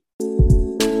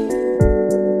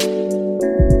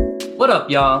up,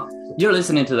 y'all? You're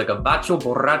listening to the Gabacho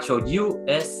Borracho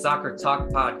U.S. Soccer Talk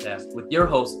podcast with your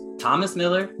hosts, Thomas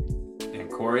Miller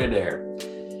and Corey Adair.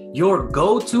 Your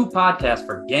go-to podcast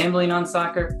for gambling on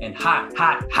soccer and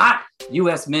hot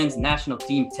U.S. men's national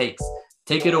team takes.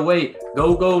 Take it away.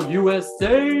 Go, go,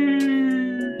 USA!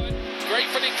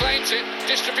 Gratefully claims it.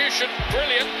 Distribution,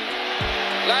 brilliant.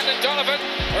 Landon Donovan,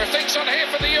 there are things on here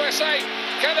for the USA.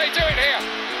 Can they do it here?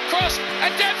 Cross,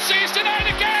 and Dempsey is denied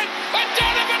again, and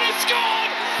Donovan has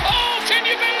scored! Oh, can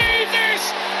you believe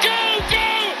this? Go,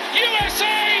 go,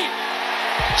 USA!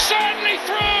 Certainly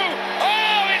through!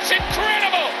 Oh, it's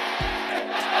incredible!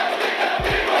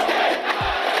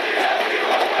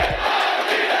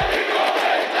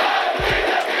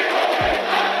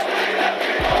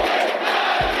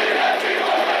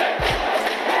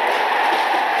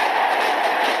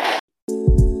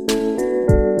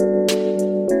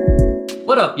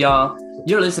 What up, y'all?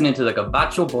 You're listening to the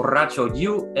Gabacho Borracho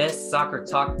U.S. Soccer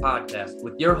Talk podcast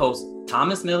with your hosts,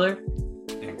 Thomas Miller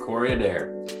and Corey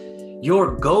Adair.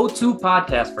 Your go-to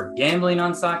podcast for gambling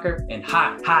on soccer and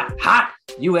hot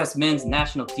U.S. men's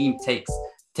national team takes.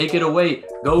 Take it away.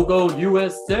 Go, go,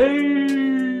 USA!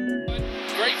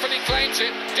 Gratefully claims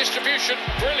it. Distribution,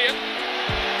 brilliant.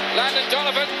 Landon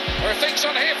Donovan, there are things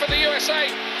on here for the USA.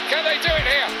 Can they do it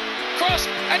here? Cross,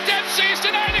 and Dempsey is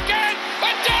denied again,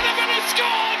 and Donovan has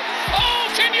scored!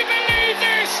 Oh, can you believe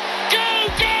this? Go,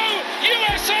 go,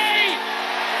 USA!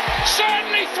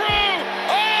 Certainly through!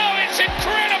 Oh, it's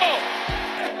incredible!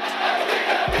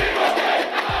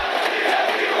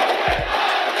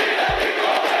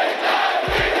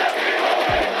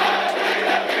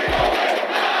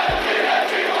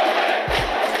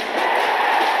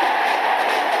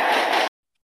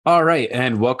 All right,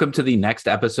 and welcome to the next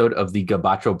episode of the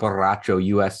Gabacho Borracho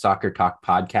U.S. Soccer Talk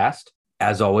podcast.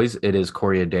 As always, it is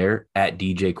Corey Adair at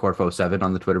DJ Corfo7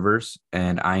 on the Twitterverse,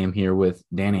 and I am here with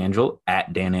Dan Angel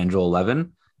at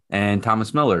DanAngel11 and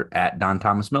Thomas Miller at Don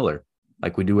Thomas Miller,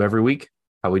 like we do every week.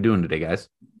 How we doing today, guys?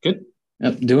 Good.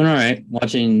 Yep, doing all right.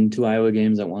 Watching two Iowa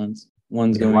games at once.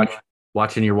 One's going.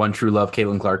 Watching your one true love,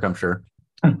 Caitlin Clark, I'm sure.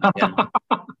 Yeah.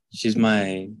 She's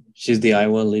the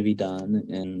Iowa Livy Dunn,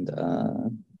 and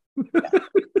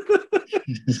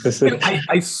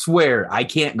I swear I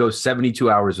can't go 72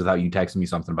 hours without you texting me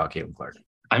something about Caitlin Clark.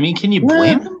 I mean, can you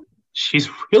blame him? She's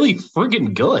really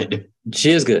freaking good.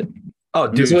 She is good. Oh,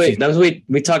 dude, that was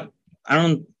we talked. I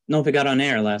don't know if it got on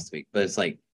air last week, but it's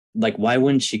like why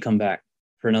wouldn't she come back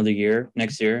for another year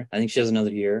next year? I think she has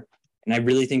another year, and I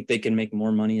really think they can make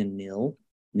more money in nil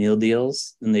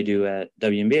deals than they do at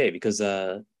WNBA because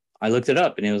I looked it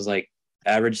up and it was like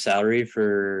average salary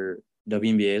for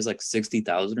WNBA is like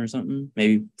 60,000 or something,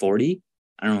 maybe 40.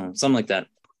 I don't know, something like that.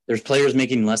 There's players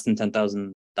making less than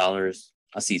 $10,000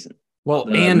 a season. Well,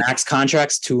 the and max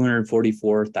contracts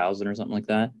 244,000 or something like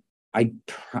that.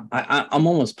 I'm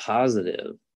almost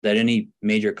positive that any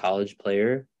major college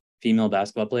player, female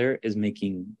basketball player, is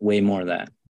making way more of that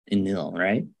in nil,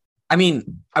 right? I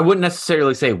mean, I wouldn't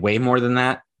necessarily say way more than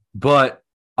that, but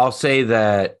I'll say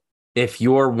that if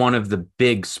you're one of the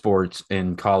big sports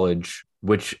in college,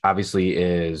 which obviously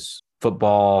is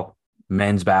football,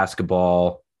 men's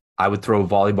basketball, I would throw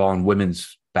volleyball and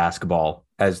women's basketball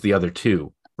as the other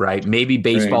two, right? Maybe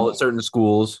baseball at certain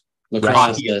schools.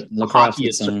 Lacrosse at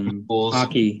certain schools.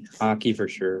 Hockey for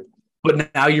sure.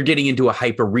 But now you're getting into a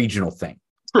hyper regional thing.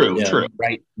 True.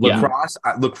 Right. Yeah.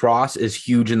 Lacrosse is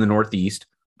huge in the Northeast.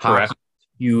 Correct. Hockey is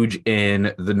huge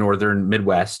in the Northern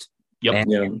Midwest. Yep.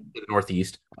 And in the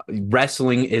Northeast.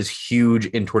 Wrestling is huge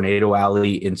in Tornado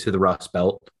Alley into the Rust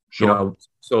Belt. Sure.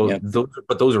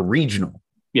 Those are regional.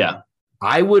 Yeah.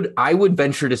 I would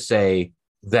venture to say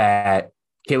that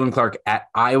Caitlin Clark at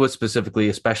Iowa specifically,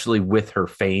 especially with her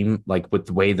fame, like with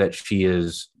the way that she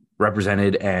is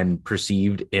represented and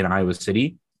perceived in Iowa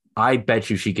City, I bet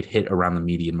you she could hit around the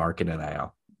median market in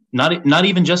NIL. Not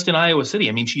even just in Iowa City.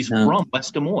 I mean, she's from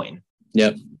West Des Moines.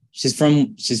 Yep. She's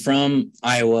from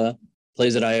Iowa,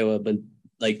 plays at Iowa, but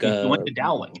like went to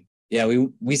Dowling. Yeah,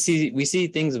 we see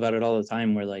things about it all the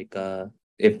time where like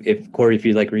if Corey, if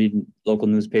you like read local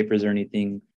newspapers or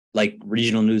anything, like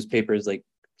regional newspapers, like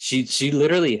she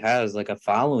literally has like a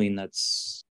following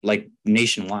that's like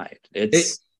nationwide.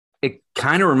 It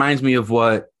kind of reminds me of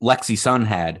what Lexi Sun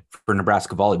had for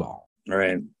Nebraska volleyball.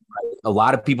 Right. A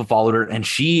lot of people followed her, and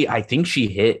I think she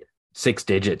hit 6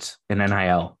 digits in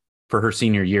NIL for her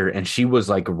senior year, and she was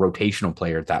like a rotational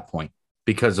player at that point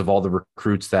because of all the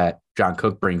recruits that John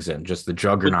Cook brings in, just the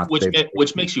juggernaut.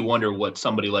 Which makes you wonder what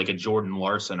somebody like a Jordan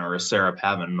Larson or a Sarah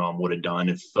Pavin would have done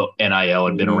if NIL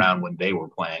had been around when they were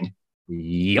playing.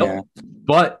 Yep. Yeah.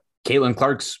 But Caitlin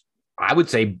Clark's, I would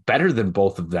say, better than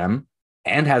both of them.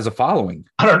 and has a following.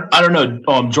 I don't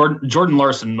know. Jordan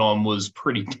Larson was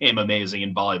pretty damn amazing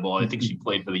in volleyball. I think she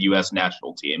played for the U.S.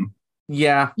 national team.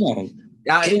 Yeah. No,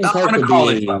 On a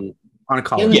college level.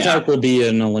 Caitlin Clark will be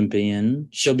an Olympian.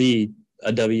 She'll be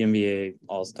a WNBA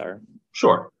All-Star.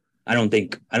 Sure. I don't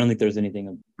think there's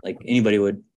anything like anybody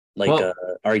would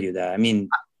argue that. I mean,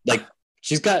 like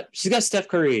she's got Steph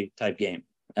Curry type game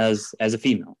as a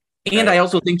female. And right? I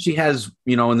also think she has,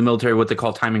 in the military, what they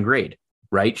call time and grade,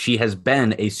 right? She has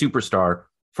been a superstar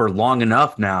for long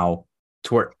enough now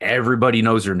to where everybody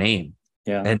knows her name.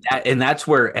 Yeah. And that's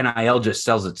where NIL just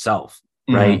sells itself,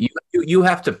 right? Mm-hmm. You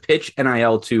have to pitch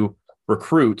NIL to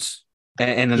recruits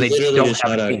and then they just don't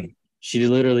have a game. She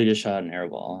literally just shot an air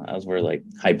ball. I was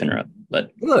hyping her up,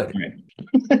 but good.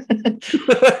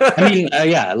 I mean,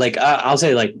 I'll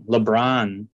say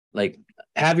LeBron,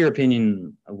 have your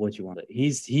opinion of what you want.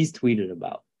 He's tweeted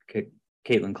about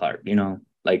Caitlin Clark,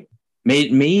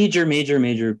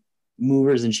 major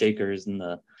movers and shakers in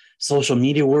the social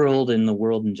media world and the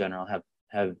world in general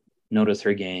have noticed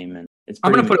her game. And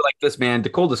I'm going to put it like this, man.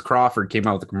 DeColdis Crawford came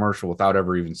out with a commercial without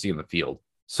ever even seeing the field.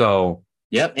 So,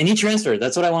 yep. And he transferred.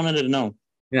 That's what I wanted to know.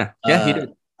 Yeah. Yeah, he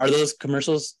did. Are those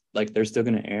commercials they're still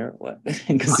going to air? What?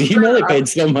 Because they paid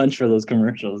so much for those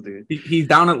commercials, dude. He's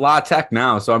down at La Tech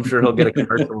now, so I'm sure he'll get a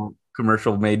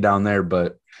commercial made down there.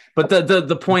 But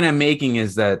the point I'm making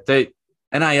is that the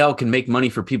NIL can make money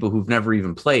for people who've never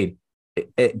even played.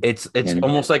 It's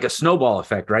almost like a snowball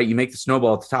effect, right? You make the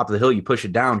snowball at the top of the hill, you push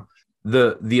it down.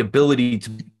 The ability to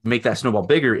make that snowball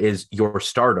bigger is your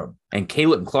stardom. And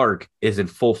Caitlin Clark is in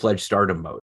full-fledged stardom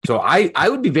mode. So I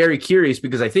would be very curious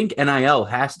because I think NIL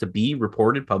has to be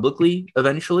reported publicly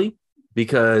eventually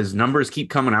because numbers keep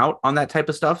coming out on that type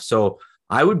of stuff. So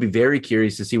I would be very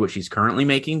curious to see what she's currently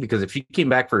making because if she came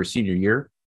back for her senior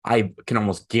year, I can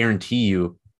almost guarantee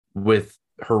you with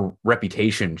her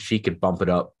reputation, she could bump it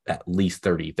up at least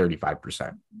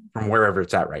 30-35% from wherever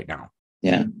it's at right now.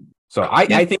 Yeah. So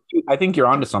I think you're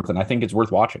onto something. I think it's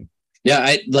worth watching.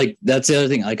 Yeah, that's the other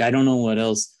thing. I don't know what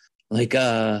else.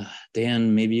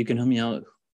 Dan, maybe you can help me out.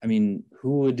 I mean,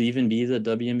 who would even be the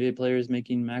WNBA players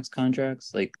making max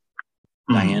contracts?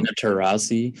 Diana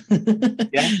Taurasi.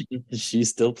 Yeah. Is she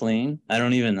still playing? I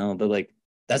don't even know. But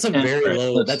that's a very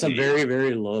low. That's a very,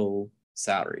 very low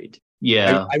salary.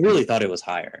 Yeah. I really thought it was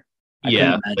higher. I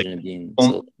couldn't imagine it being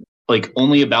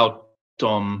only about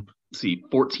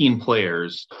 14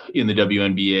 players in the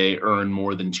WNBA earn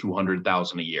more than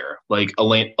 $200,000 a year.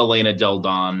 Elena Del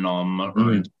Don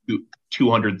earns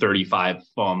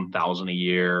 $235,000 a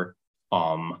year.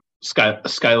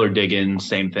 Skylar Diggins,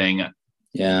 same thing.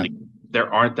 Yeah,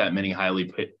 there aren't that many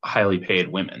highly paid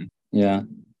women. Yeah.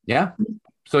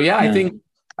 So I think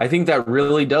that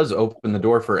really does open the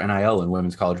door for NIL in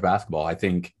women's college basketball. I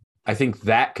think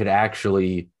that could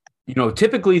actually.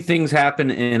 Typically things happen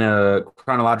in a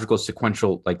chronological,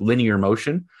 sequential, linear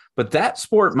motion, but that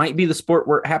sport might be the sport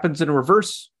where it happens in a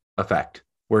reverse effect,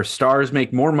 where stars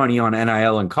make more money on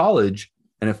NIL in college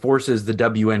and it forces the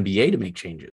WNBA to make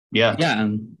changes. Yeah. Yeah.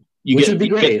 Which would be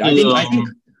great.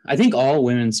 I think all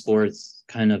women's sports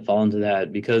kind of fall into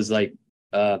that because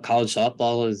college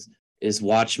softball is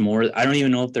watched more. I don't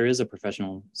even know if there is a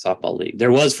professional softball league.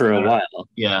 There was for a while.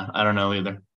 Yeah. I don't know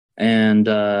either. And,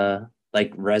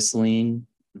 wrestling,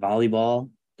 volleyball,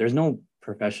 there's no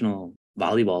professional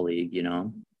volleyball league,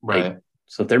 Right.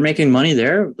 So if they're making money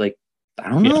there, I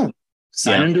don't know,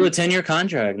 sign them to a 10-year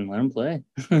contract and let them play.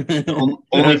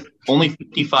 only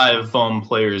 55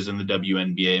 players in the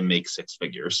WNBA make six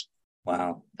figures.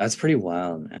 Wow, that's pretty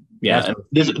wild, man. Yeah,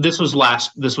 this was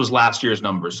last year's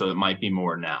number, so it might be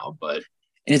more now, but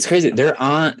and it's crazy.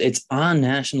 It's on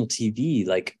national TV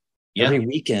every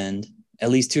weekend. At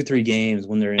least 2-3 games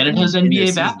when they're in. And it has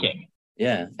NBA backing.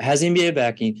 Yeah, it has NBA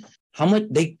backing. How much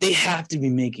they have to be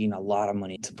making a lot of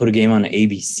money to put a game on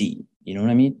ABC. You know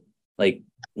what I mean?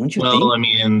 Wouldn't you think? Well, I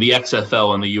mean, the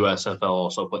XFL and the USFL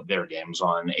also put their games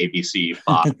on ABC,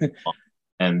 Fox,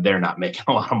 and they're not making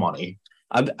a lot of money.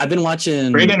 I've been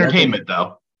watching great entertainment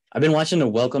though. I've been watching the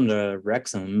Welcome to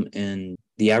Wrexham, and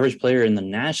the average player in the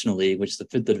National League, which is the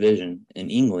 5th division in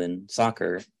England,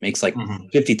 soccer, makes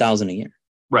 $50,000 a year.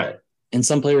 Right. And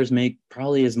some players make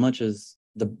probably as much as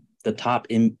the top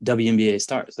WNBA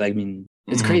stars. I mean,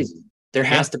 it's crazy. There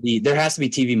has to be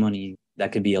TV money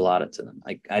that could be allotted to them.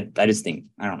 I just think,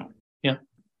 I don't know. Yeah.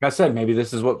 Like I said, maybe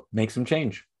this is what makes them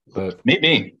change. But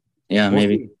maybe. Yeah,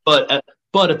 maybe. But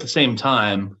at the same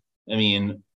time, I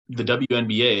mean, the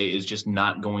WNBA is just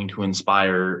not going to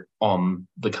inspire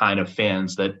the kind of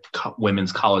fans that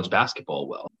women's college basketball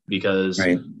will, because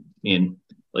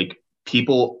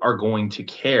people are going to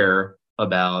care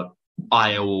about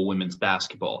Iowa women's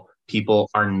basketball. people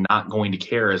are not going to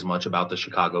care as much about the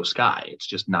Chicago Sky. It's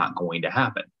just not going to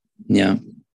happen. Yeah.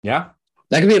 Yeah.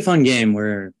 That could be a fun game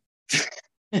where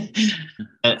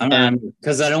And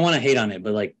because I don't want to hate on it,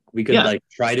 but like we could like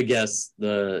try to guess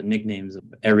the nicknames of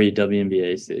every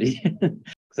WNBA city.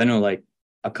 Because I know like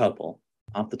a couple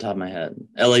off the top of my head.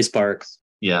 LA Sparks.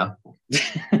 yeah,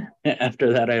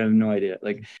 After that, I have no idea.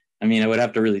 Like, I mean, I would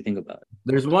have to really think about it.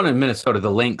 There's one in Minnesota,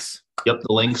 the Lynx. yep.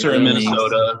 The Lynx are in Lynx.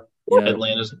 Minnesota. Yeah.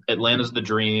 Atlanta's the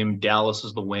Dream. Dallas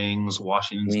is the Wings.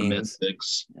 Washington's the Wings.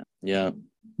 Mystics. Yeah.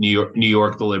 New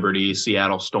York the Liberty.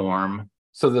 Seattle Storm.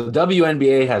 So the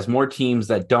WNBA has more teams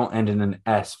that don't end in an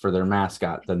S for their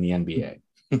mascot than the NBA.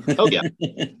 Oh yeah,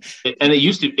 and it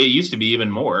used to be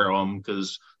even more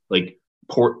because like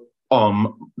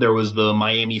there was the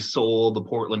Miami Soul, the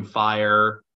Portland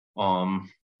Fire, the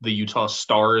Utah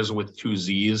Stars with 2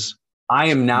 Z's. I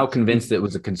am now convinced it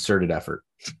was a concerted effort.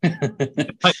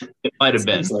 It might have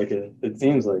been. It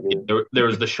seems like it. There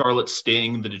was the Charlotte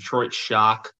Sting, the Detroit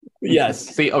Shock. Yes.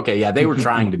 See, okay, yeah, they were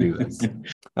trying to do this.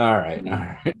 All right.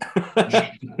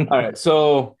 All right.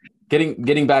 So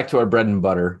getting back to our bread and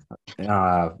butter.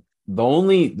 The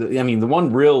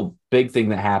one real big thing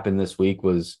that happened this week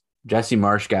was Jesse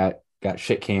Marsh got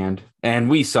shit canned, and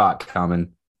we saw it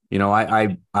coming. You know,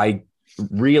 I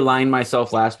realigned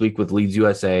myself last week with Leeds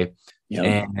USA.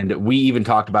 Yep. And we even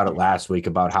talked about it last week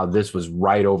about how this was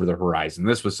right over the horizon.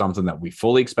 This was something that we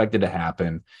fully expected to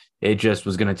happen. It just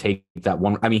was going to take that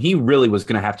one. I mean, he really was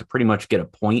going to have to pretty much get a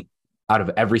point out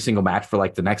of every single match for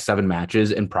like the next 7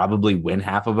 matches and probably win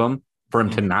half of them for him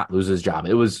to not lose his job.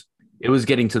 It was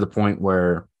getting to the point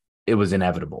where it was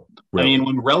inevitable. Really. I mean,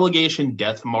 when relegation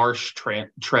death march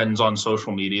trends on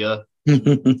social media.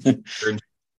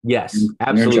 Yes,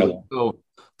 absolutely. So,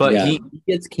 but he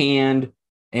gets canned.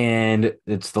 And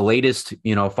it's the latest,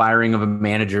 firing of a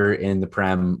manager in the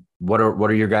Prem. What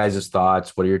are your guys'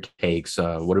 thoughts? What are your takes?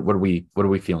 What are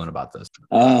we feeling about this?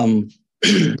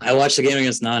 I watched the game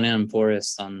against Nottingham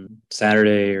Forest on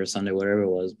Saturday or Sunday, whatever it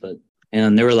was,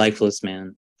 and they were lifeless,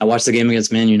 man. I watched the game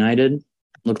against Man United.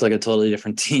 Looked like a totally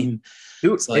different team.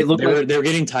 Dude, so, like, they were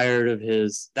getting tired of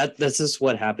his. That's just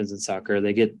what happens in soccer.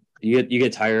 You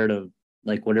get tired of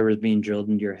like whatever's being drilled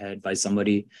into your head by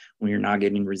somebody when you're not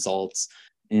getting results.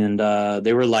 And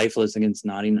they were lifeless against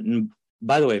Nottingham. And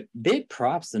by the way, big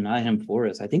props to Nottingham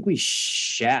Forest. I think we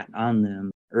shat on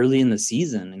them early in the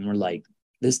season, and we're like,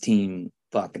 this team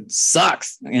fucking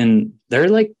sucks. And they're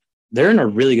in a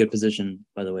really good position,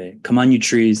 by the way. Come on, you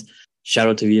trees. Shout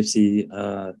out to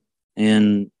VFC.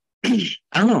 And I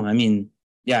don't know. I mean,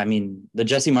 the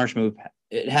Jesse Marsh move,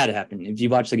 it had to happen. If you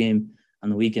watch the game on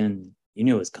the weekend, you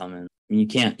knew it was coming. I mean,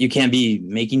 you can't be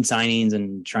making signings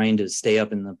and trying to stay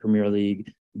up in the Premier League,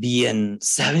 be in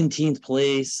 17th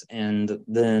place, and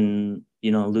then,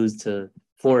 lose to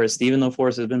Forest, even though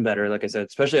Forest has been better, like I said,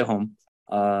 especially at home.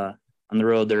 On the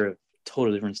road, they're a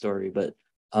totally different story, but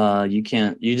you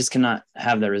just cannot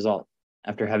have that result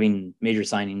after having major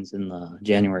signings in the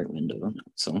January window.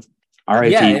 So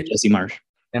RIP Jesse Marsh.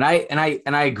 And I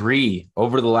agree.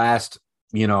 Over the last,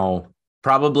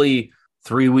 probably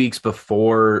 3 weeks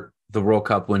before the World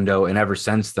Cup window and ever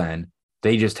since then,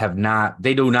 they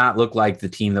do not look like the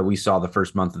team that we saw the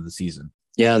first month of the season.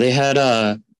 Yeah, they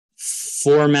had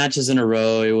 4 matches in a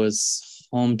row. It was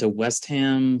home to West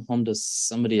Ham, home to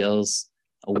somebody else,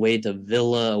 away to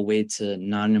Villa, away to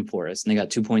Nottingham Forest. And they got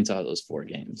 2 points out of those 4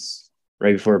 games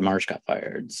right before Marsh got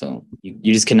fired. So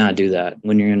you just cannot do that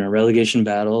when you're in a relegation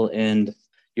battle and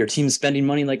your team's spending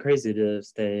money like crazy to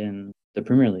stay in the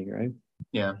Premier League, right?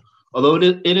 Yeah. Although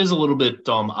it is a little bit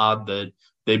odd that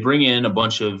they bring in a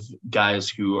bunch of guys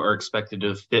who are expected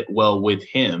to fit well with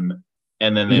him,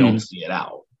 and then they don't see it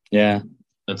out. Yeah.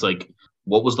 It's like,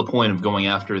 what was the point of going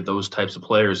after those types of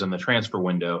players in the transfer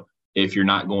window if you're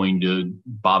not going to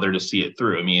bother to see it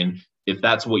through? I mean, if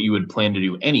that's what you would plan to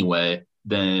do anyway,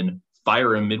 then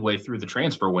fire him midway through the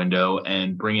transfer window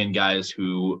and bring in guys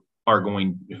who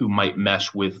might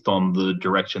mesh with the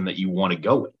direction that you want to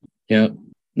go in. Yeah.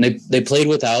 They played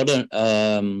without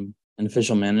an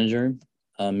official manager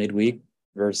midweek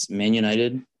versus Man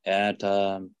United at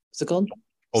what's it called?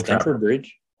 Stamford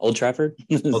Bridge. Old Trafford.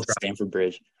 Stamford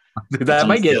Bridge. That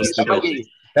might get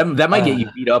you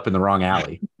beat up in the wrong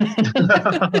alley.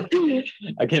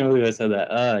 I can't believe I said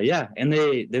that. Yeah, and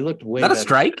they looked way. Is that a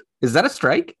strike? Is that a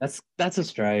strike? That's a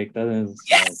strike. That is.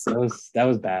 Yes. That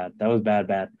was bad. That was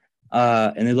bad.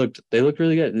 And they looked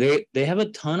really good. They have a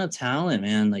ton of talent,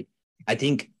 man. Like, I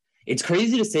think it's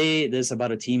crazy to say this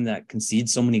about a team that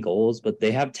concedes so many goals, but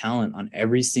they have talent on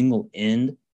every single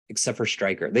end except for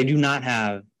striker. They do not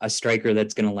have a striker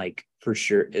that's gonna, like, for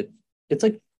sure. It's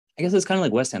like, I guess it's kind of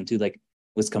like West Ham too. Like,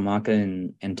 with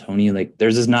Kamaka and Tony. Like,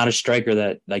 there's just not a striker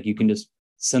that like you can just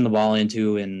send the ball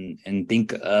into and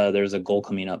think there's a goal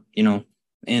coming up, you know.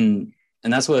 And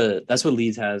that's what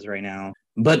Leeds has right now.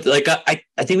 But like I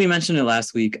think we mentioned it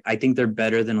last week. I think they're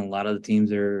better than a lot of the teams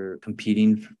they're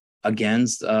competing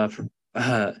against.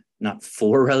 Not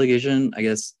for relegation, I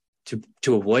guess,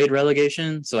 to avoid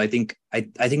relegation. So I think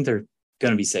they're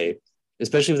gonna be safe,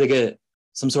 especially if they get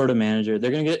some sort of manager.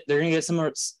 They're gonna get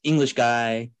some English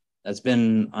guy that's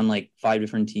been on like 5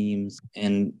 different teams,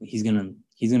 and he's gonna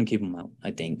keep them out.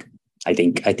 I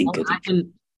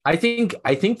think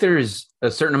there's a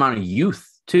certain amount of youth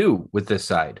too with this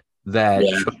side that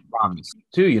shows promise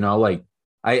too. You know, like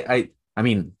I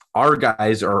mean, our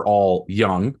guys are all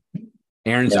young.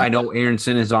 I know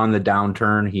Aronson is on the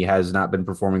downturn. He has not been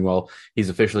performing well. He's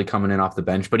officially coming in off the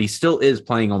bench, but he still is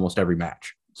playing almost every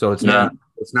match. So it's not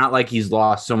like he's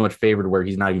lost so much favor to where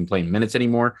he's not even playing minutes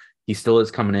anymore. He still is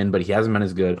coming in, but he hasn't been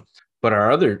as good. But the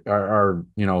other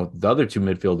two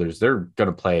midfielders, they're going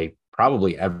to play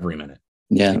probably every minute.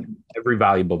 Yeah. Every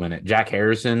valuable minute. Jack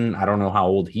Harrison, I don't know how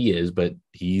old he is, but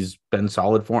he's been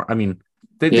solid for, I mean,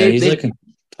 he's like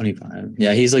 25.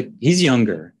 Yeah. He's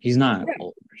younger. He's not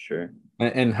old for sure.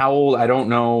 And how old? I don't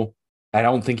know. I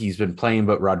don't think he's been playing,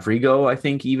 but Rodrigo, I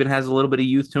think, even has a little bit of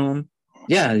youth to him.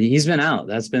 Yeah, he's been out.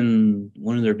 That's been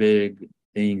one of their big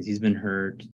things. He's been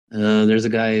hurt. There's a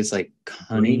guy. It's like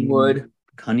Cunningham.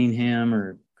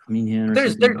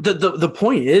 There's the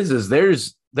point is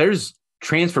there's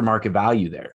transfer market value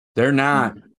there. They're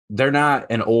not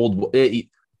an old. Okay,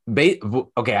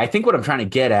 I think what I'm trying to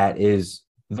get at is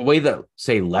the way that,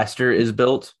 say, Leicester is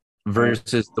built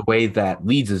versus the way that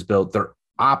Leeds is built. They're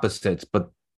opposites,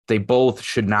 but they both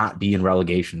should not be in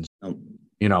relegations.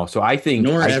 You know, so I think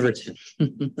Everton.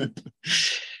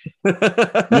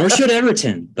 Nor should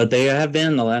Everton, but they have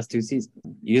been the last 2 seasons.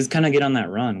 You just kind of get on that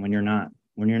run when you're not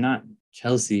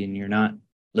Chelsea and you're not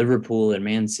Liverpool and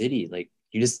Man City. Like,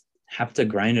 you just have to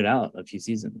grind it out a few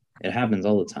seasons. It happens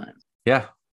all the time. Yeah.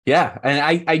 Yeah.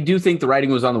 And I do think the writing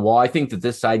was on the wall. I think that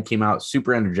this side came out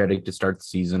super energetic to start the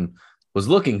season, was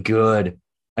looking good.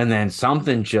 And then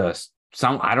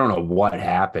I don't know what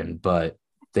happened, but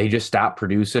they just stopped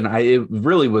producing. It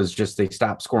really was just they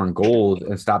stopped scoring goals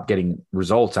and stopped getting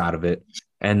results out of it.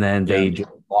 And then they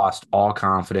just lost all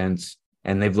confidence,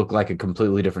 and they've looked like a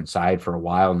completely different side for a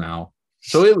while now.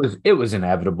 So it was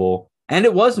inevitable. And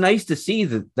it was nice to see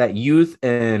that youth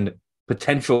and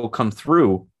potential come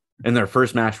through in their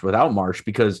first match without Marsh,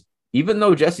 because even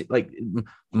though Jesse, like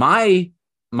my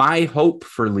hope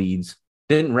for Leeds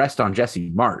didn't rest on Jesse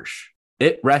Marsh.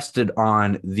 It rested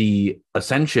on the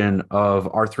ascension of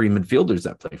our 3 midfielders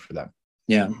that play for them.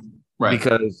 Yeah. Right.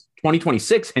 Because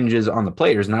 2026 hinges on the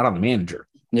players, not on the manager.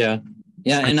 Yeah.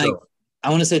 Yeah. And I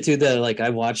want to say too that like I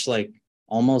watched like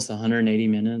almost 180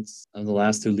 minutes of the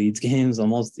last 2 Leeds games,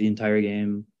 almost the entire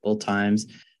game, both times.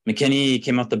 McKennie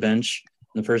came off the bench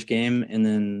in the first game and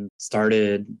then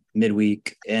started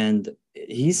midweek, and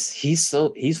he's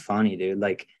funny, dude.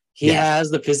 Like, he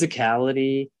has the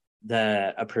physicality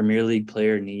that a Premier League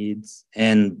player needs,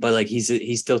 but like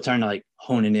he's still trying to like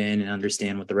hone it in and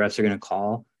understand what the refs are going to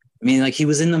call. I mean, like, he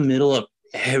was in the middle of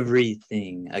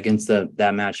everything against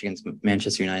that match against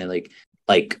Manchester United,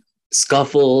 like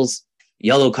scuffles,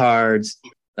 yellow cards.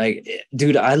 Like,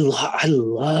 dude, I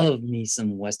love me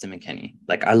some Weston McKennie.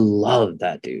 Like, I love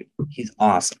that dude. He's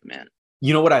awesome, man.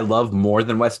 You know what I love more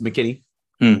than Weston McKennie?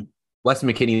 Weston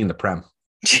McKennie in the Prem.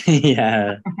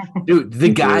 Yeah. Dude, the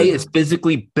guy is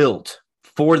physically built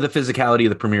for the physicality of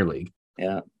the Premier League.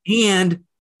 Yeah. And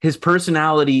his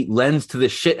personality lends to the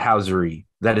shithousery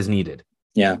that is needed.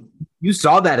 Yeah. You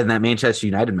saw that in that Manchester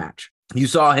United match. You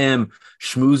saw him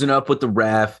schmoozing up with the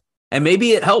ref. And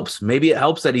maybe it helps. Maybe it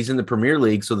helps that he's in the Premier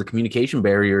League, so the communication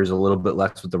barrier is a little bit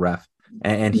less with the ref,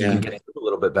 and he can get a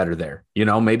little bit better there. You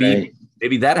know, maybe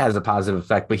that has a positive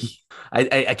effect. But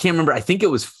I can't remember. I think it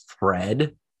was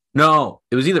Fred. No,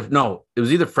 it was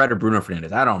either Fred or Bruno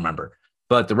Fernandes. I don't remember.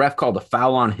 But the ref called a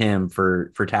foul on him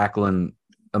for tackling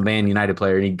a Man United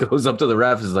player, and he goes up to the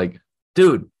ref and is like,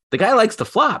 "Dude, the guy likes to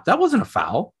flop. That wasn't a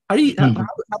foul. How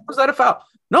was that a foul?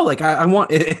 No, like I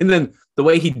want." And then the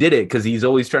way he did it, because he's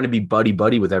always trying to be buddy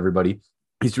with everybody.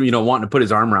 He's wanting to put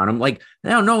his arm around him. Like,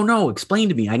 no, explain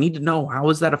to me. I need to know, how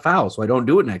is that a foul so I don't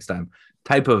do it next time.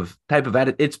 Type of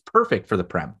attitude. It's perfect for the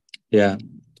Prem. Yeah.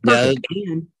 Yeah.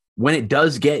 And when it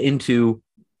does get into,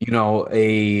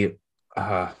 a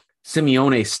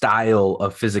Simeone style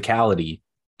of physicality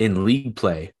in league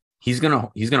play, he's gonna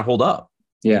hold up.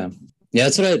 Yeah. Yeah,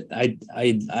 that's what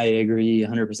I agree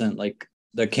 100%. Like,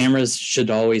 the cameras should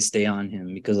always stay on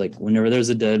him, because like whenever there's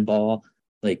a dead ball,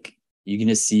 like you're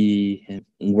gonna see him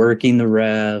working the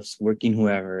refs, working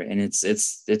whoever, and it's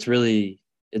really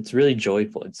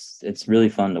joyful. It's really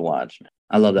fun to watch, man.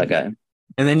 I love that guy.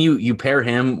 And then you pair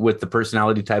him with the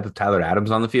personality type of Tyler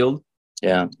Adams on the field.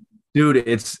 Yeah, dude,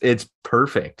 it's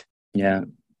perfect. Yeah,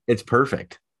 it's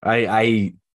perfect.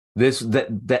 That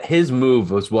his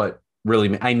move was what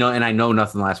really, I know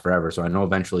nothing lasts forever, so I know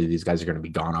eventually these guys are going to be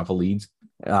gone off of Leeds.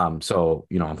 So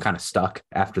I'm kind of stuck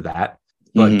after that.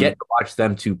 But get to watch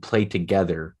them two play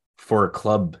together for a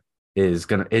club it's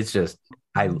just,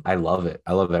 I love it.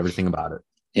 I love everything about it.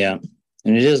 Yeah.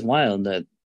 And it is wild that,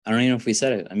 I don't even know if we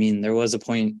said it. I mean, there was a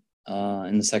point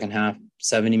in the second half,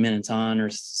 70 minutes on or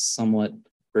somewhat,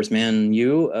 first Man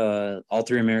U, all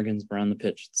three Americans were on the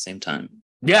pitch at the same time.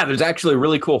 Yeah, there's actually a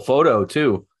really cool photo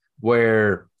too,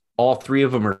 where all three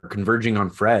of them are converging on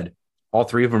Fred. All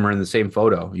three of them are in the same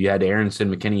photo. You had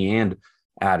Aronson, McKennie, and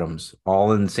Adams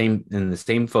all in the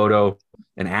same photo,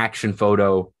 an action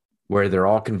photo where they're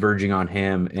all converging on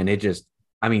him. And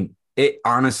it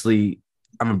honestly,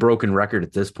 I'm a broken record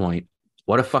at this point.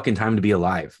 What a fucking time to be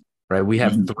alive, right? We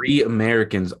have three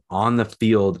Americans on the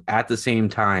field at the same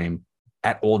time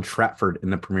at Old Trafford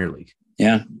in the Premier League.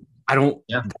 Yeah.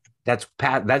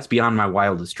 That's beyond my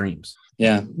wildest dreams.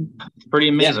 Yeah. Pretty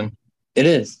amazing. Yeah, it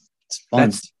is. It's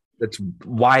fun. That's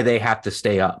why they have to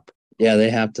stay up. Yeah, they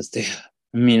have to stay up.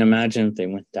 I mean, imagine if they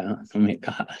went down. Oh my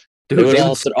God. Dude,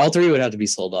 all three would have to be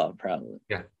sold off, probably.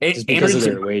 Yeah. Just because of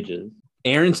their wages.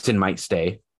 Aronson might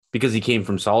stay because he came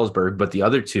from Salzburg, but the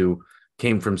other two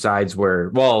came from sides where,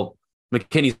 well,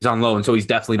 McKinney's on loan, so he's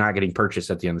definitely not getting purchased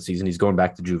at the end of the season. He's going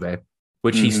back to Juve,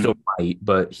 which he still might,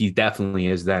 but he definitely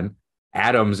is then.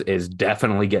 Adams is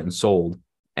definitely getting sold,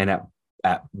 and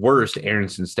at worst,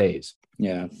 Aronson stays.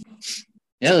 Yeah.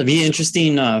 Yeah, it'd be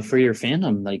interesting for your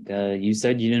fandom. Like you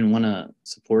said, you didn't want to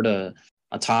support a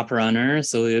top runner,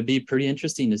 so it'd be pretty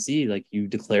interesting to see. Like you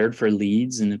declared for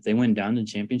Leeds, and if they went down to the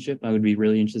championship, I would be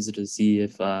really interested to see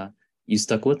if you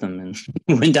stuck with them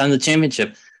and went down to the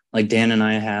championship, like Dan and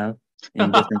I have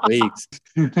in different leagues.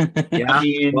 Yeah, I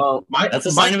mean, well, that's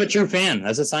a sign of a true fan.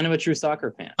 That's a sign of a true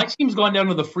soccer fan. My team's gone down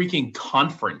to the freaking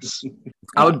conference.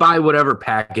 I would buy whatever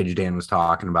package Dan was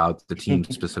talking about, the team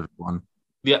specific one.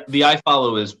 The I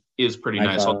follow is pretty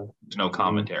nice. There's no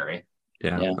commentary.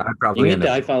 Yeah. I probably you get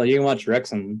the I follow. You can watch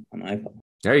Wrexham on I follow.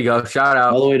 There you go. Shout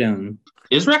out all the way down.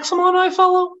 Is Wrexham on I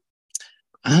follow?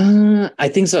 I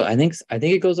think so. I think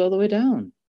it goes all the way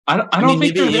down. I don't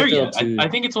think they're there yet. I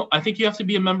think you have to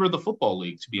be a member of the football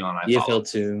league to be on I follow. EFL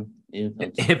too.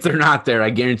 If they're not there, I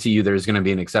guarantee you there's going to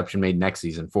be an exception made next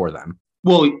season for them.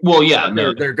 Well, yeah,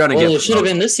 they're going to get. It should have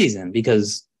been this season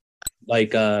because,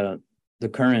 like, the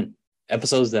current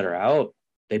episodes that are out,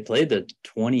 they played the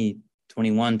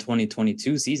 2021,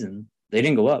 2022 season. They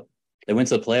didn't go up. They went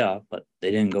to the playoff, but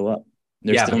they didn't go up.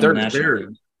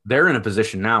 They're in a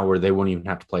position now where they won't even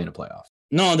have to play in a playoff.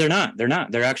 No, they're not.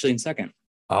 They're actually in second.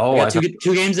 Oh, they got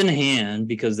two games in hand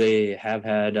because they have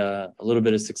had a little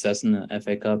bit of success in the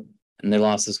FA Cup, and they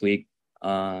lost this week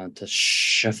to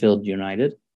Sheffield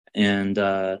United. And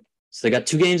so they got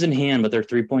 2 games in hand, but they're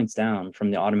 3 points down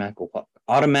from the automatic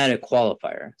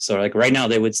qualifier. So like right now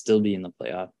they would still be in the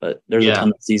playoff, but there's a ton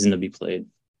of season to be played.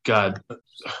 God,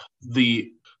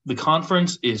 the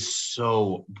conference is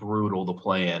so brutal to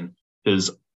play in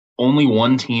because only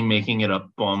one team making it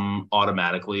up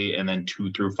automatically, and then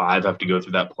 2 through 5 have to go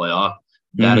through that playoff.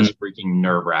 That is freaking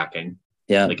nerve-wracking.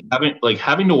 Yeah,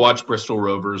 having to watch Bristol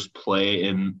Rovers play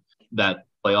in that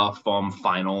playoff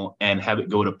final and have it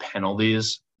go to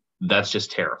penalties. That's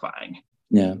just terrifying.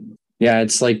 Yeah.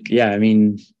 It's like, I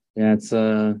mean, it's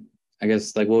I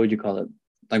guess, like, what would you call it?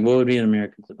 Like, what would be an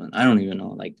American equivalent? I don't even know.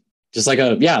 Like, just like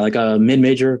a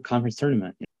mid-major conference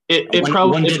tournament. It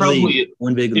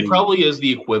probably is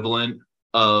the equivalent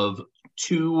of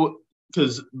 2,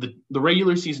 because the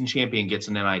regular season champion gets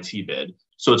an NIT bid.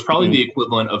 So it's probably the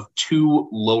equivalent of 2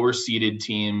 lower seeded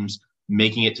teams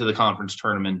making it to the conference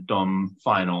tournament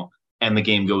final, and the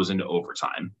game goes into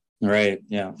overtime. Right.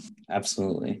 Yeah,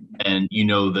 absolutely. And you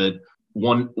know that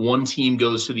one team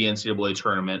goes to the NCAA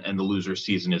tournament and the loser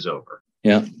season is over.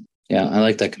 Yeah. Yeah. I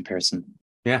like that comparison.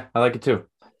 Yeah, I like it too.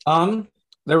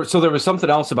 There was something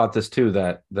else about this too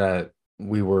that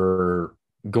we were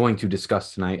going to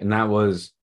discuss tonight, and that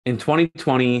was in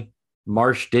 2020,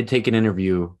 Marsh did take an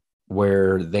interview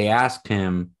where they asked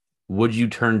him, would you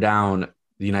turn down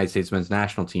the United States men's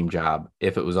national team job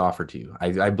if it was offered to you?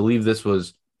 I believe this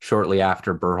was shortly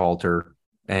after Berhalter,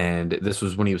 and this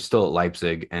was when he was still at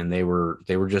Leipzig, and they were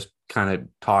just kind of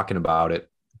talking about it.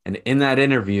 And in that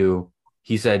interview,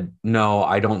 he said, no,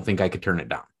 I don't think I could turn it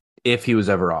down if he was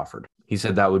ever offered. He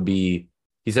said that would be,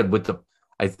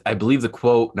 I believe the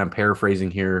quote, and I'm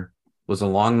paraphrasing here, was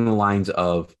along the lines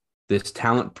of, "This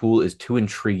talent pool is too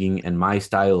intriguing and my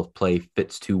style of play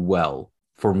fits too well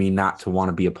for me not to want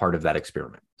to be a part of that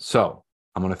experiment." So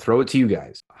I'm going to throw it to you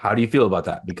guys. How do you feel about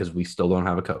that? Because we still don't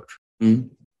have a coach.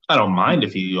 Mhm. I don't mind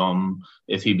if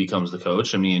he becomes the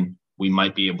coach. I mean, we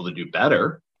might be able to do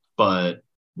better, but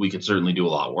we could certainly do a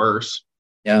lot worse.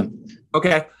 Yeah.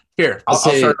 Okay. Here, I'll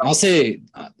start. say,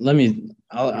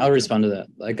 I'll respond to that.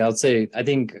 Like, I'll say, I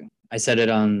think I said it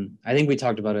I think we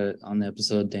talked about it on the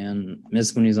episode Dan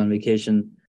missed when he was on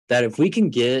vacation, that if we can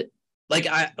get, like,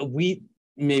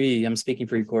 maybe I'm speaking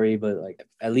for you, Corey, but like,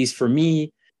 at least for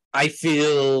me, I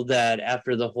feel that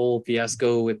after the whole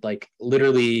fiasco with like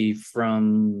literally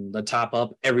from the top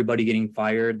up, everybody getting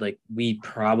fired, like we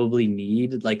probably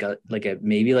need like a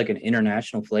maybe like an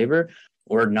international flavor,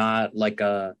 or not like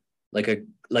a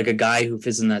guy who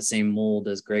fits in that same mold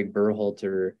as Greg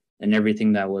Berhalter and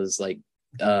everything that was like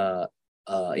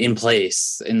in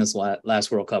place in this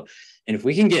last World Cup. And if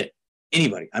we can get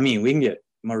anybody, I mean, we can get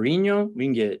Mourinho, we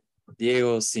can get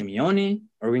Diego Simeone,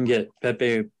 or we can get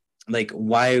Pepe. Like,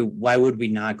 why would we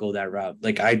not go that route?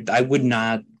 Like, I would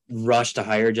not rush to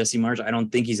hire Jesse Marsch. I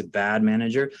don't think he's a bad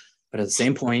manager, but at the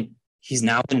same point, he's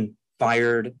now been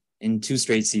fired in 2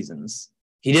 straight seasons.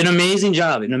 He did an amazing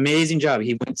job.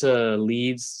 He went to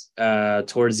Leeds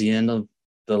towards the end of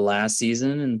the last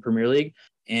season in the Premier League,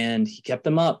 and he kept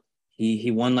them up. He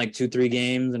won like 2-3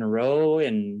 games in a row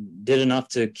and did enough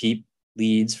to keep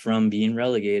Leeds from being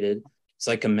relegated.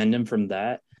 So I commend him from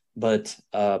that. But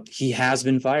he has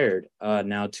been fired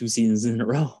now 2 seasons in a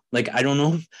row. Like, I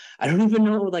don't even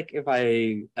know like if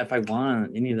I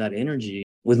want any of that energy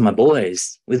with my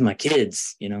boys, with my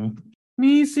kids, you know.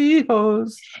 Mis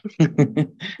hijos.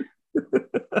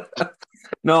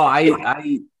 No,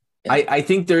 I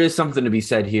think there is something to be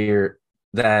said here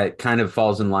that kind of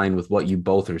falls in line with what you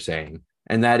both are saying,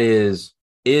 and that is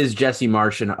Jesse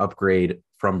Marsch an upgrade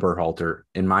from Berhalter?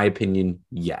 In my opinion,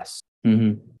 yes.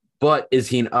 Mm-hmm. But is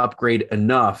he an upgrade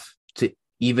enough to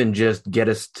even just get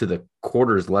us to the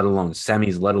quarters, let alone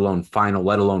semis, let alone final,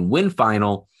 let alone win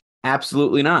final?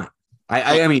 Absolutely not.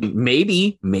 I mean,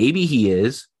 maybe he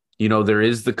is. You know, there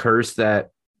is the curse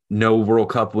that no World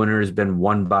Cup winner has been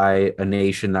won by a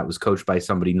nation that was coached by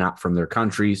somebody not from their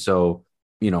country. So,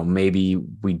 you know, maybe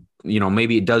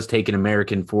it does take an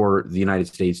American for the United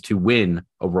States to win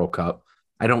a World Cup.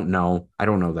 I don't know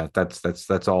that.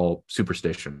 That's all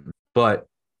superstition. But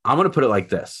I'm going to put it like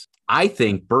this. I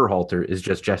think Berhalter is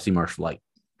just Jesse Marsch light.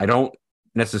 I don't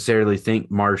necessarily think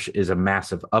Marsch is a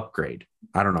massive upgrade.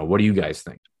 I don't know. What do you guys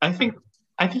think? I think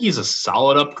he's a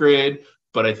solid upgrade,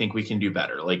 but I think we can do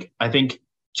better. Like, I think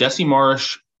Jesse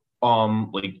Marsch,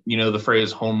 like, you know, the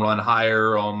phrase home run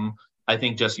higher, I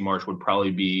think Jesse Marsch would probably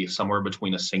be somewhere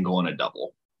between a single and a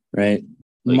double. Right.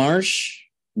 Like, Marsch,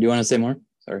 do you want to say more?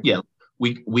 Sorry. Yeah.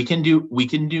 We can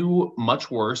do much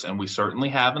worse, and we certainly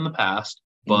have in the past.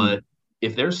 But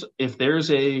if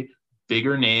there's a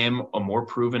bigger name, a more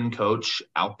proven coach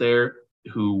out there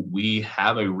who we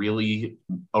have a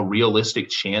realistic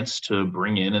chance to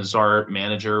bring in as our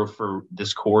manager for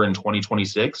this core in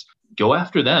 2026, go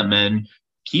after them and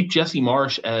keep Jesse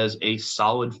Marsch as a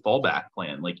solid fallback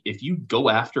plan. Like, if you go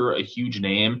after a huge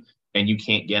name and you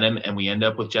can't get him and we end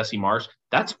up with Jesse Marsch,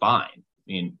 that's fine. I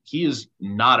mean, he is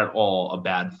not at all a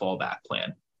bad fallback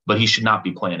plan, but he should not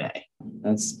be plan A.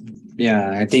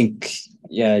 I think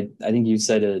you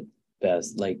said it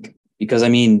best. Like, because I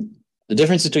mean, the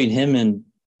difference between him and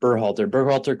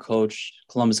Berhalter coached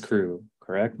Columbus Crew,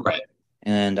 correct? Right.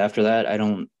 And after that,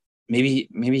 maybe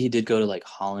he did go to like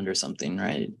Holland or something,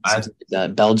 right? Something like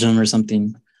that, Belgium or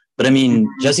something. But I mean,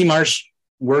 Jesse Marsch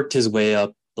worked his way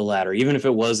up the ladder, even if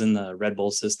it was in the Red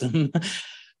Bull system.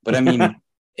 But I mean,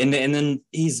 and then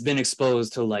he's been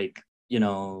exposed to, like, you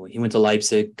know, he went to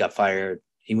Leipzig, got fired.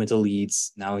 He went to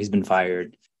Leeds. Now he's been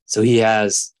fired. So he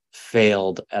has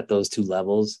failed at those 2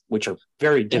 levels, which are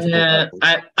very difficult.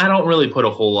 I don't really put a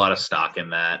whole lot of stock in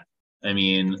that. I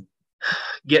mean,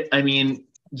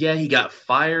 he got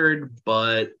fired,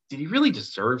 but did he really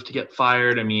deserve to get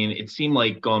fired? I mean, it seemed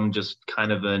like just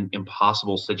kind of an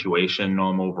impossible situation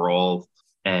overall,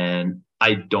 and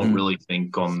I don't really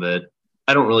think that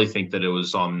it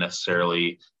was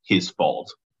necessarily his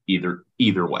fault either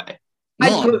way.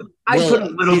 I'd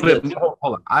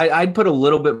put a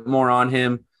little bit more on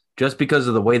him just because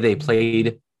of the way they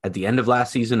played at the end of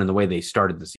last season and the way they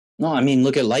started the season. No, I mean,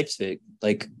 look at Leipzig.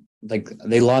 Like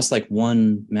they lost like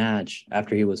 1 match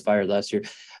after he was fired last year.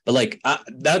 But like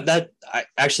that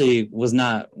actually was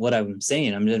not what I'm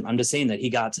saying. I'm just saying that he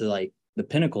got to like the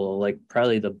pinnacle, like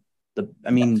probably the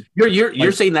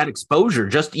You're saying that exposure,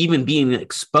 just even being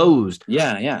exposed.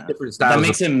 Yeah. Different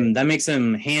styles. That makes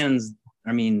him hands.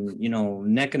 I mean,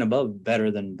 neck and above better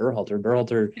than Berhalter.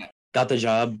 Berhalter got the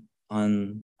job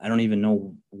on, I don't even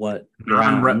know what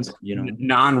grounds,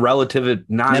 non-relative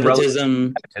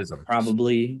nepotism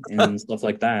probably and stuff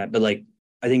like that. But like,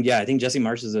 I think Jesse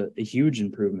Marsh is a huge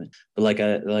improvement. But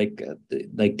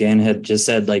like Dan had just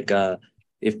said, like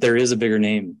if there is a bigger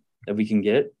name that we can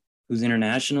get who's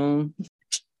international,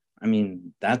 I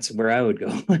mean, that's where I would go.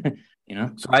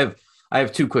 So I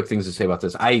have two quick things to say about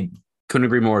this. I couldn't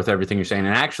agree more with everything you're saying,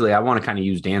 and actually, I want to kind of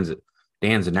use Dan's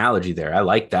analogy there. I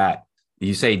like that.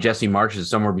 You say Jesse Marsh is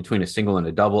somewhere between a single and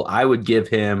a double. I would give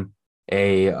him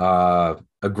a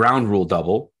ground rule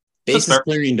double, bases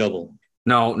clearing double.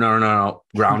 No.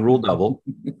 Ground rule double.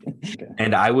 Okay.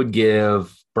 And I would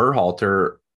give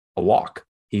Berhalter a walk.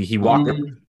 He walked. I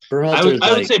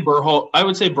would say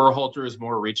Berhalter is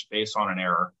more reach based on an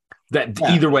error.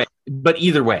 Either way,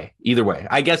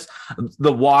 I guess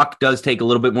the walk does take a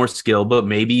little bit more skill, but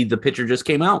maybe the pitcher just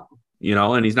came out,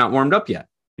 and he's not warmed up yet.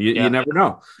 You never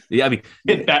know. Yeah, I mean,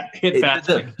 hit bat. Hit by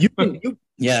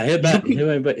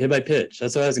pitch.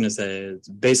 That's what I was gonna say. It's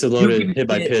base loaded, hit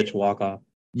by pitch, walk off.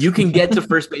 You can get to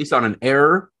first base on an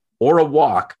error or a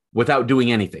walk without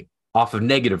doing anything off of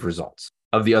negative results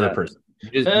of the other person.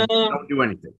 You don't do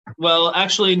anything. Well,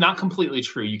 actually, not completely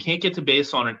true. You can't get to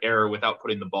base on an error without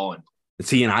putting the ball in.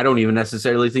 See, and I don't even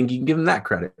necessarily think you can give him that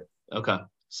credit. Okay,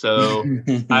 so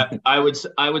I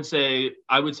would say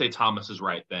Thomas is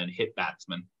right then. Hit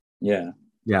batsman. Yeah.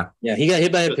 He got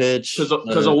hit by a pitch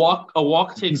because a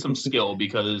walk takes some skill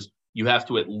because you have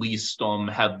to at least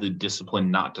have the discipline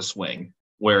not to swing,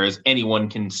 whereas anyone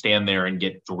can stand there and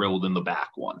get drilled in the back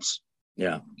once.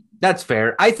 Yeah. That's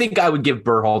fair. I think I would give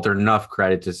Berhalter enough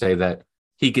credit to say that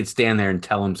he could stand there and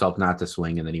tell himself not to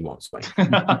swing, and then he won't swing.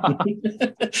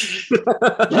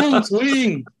 Don't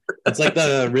swing. It's like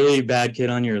the really bad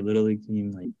kid on your little league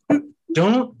team. Like,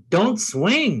 don't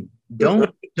swing.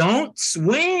 Don't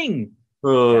swing.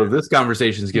 Oh, this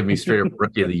conversation is giving me straight up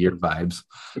Rookie of the Year vibes.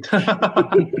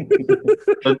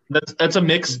 That's a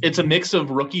mix. It's a mix of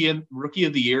Rookie of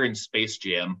the Year and Space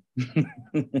Jam.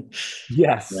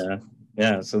 Yes.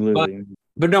 Yeah, absolutely.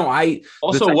 But no,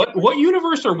 what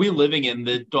universe are we living in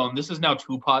that this is now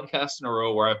 2 podcasts in a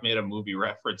row where I've made a movie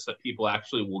reference that people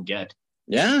actually will get?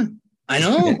 Yeah, I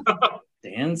know.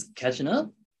 Dan's catching up.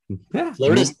 Yeah.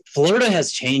 Florida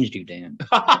has changed you, Dan.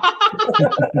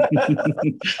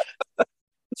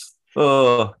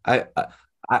 Oh,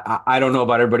 I don't know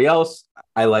about everybody else.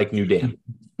 I like New Dan.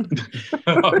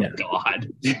 Oh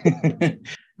God.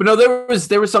 But no, there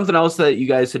was something else that you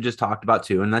guys had just talked about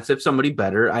too, and that's if somebody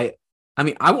better. I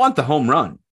mean, I want the home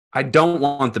run. I don't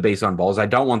want the base on balls. I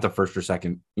don't want the first or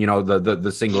second,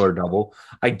 the single or double.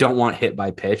 I don't want hit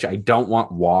by pitch. I don't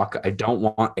want walk. I don't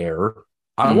want error.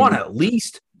 I want at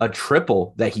least a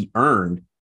triple that he earned,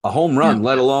 a home run,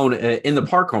 let alone in the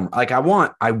park home. Like I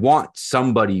want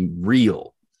somebody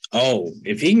real. Oh,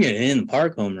 if he can get in the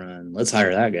park home run, let's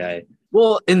hire that guy.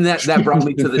 Well, and that brought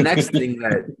me to the next thing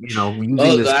that,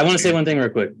 I want to say one thing real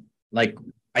quick. Like,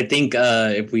 I think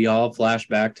if we all flash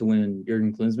back to when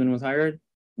Jurgen Klinsmann was hired,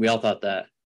 we all thought that,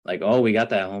 like, oh, we got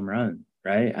that home run,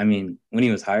 right? I mean, when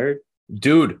he was hired,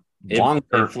 dude, it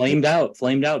flamed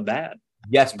out bad.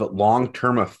 Yes, but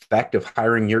long-term effect of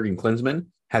hiring Jurgen Klinsmann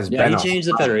has been. He changed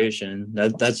the federation.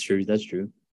 That's true. That's true.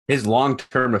 His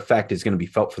long-term effect is going to be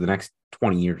felt for the next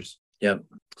 20 years. Yep.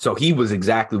 So he was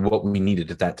exactly what we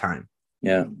needed at that time.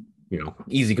 Yeah.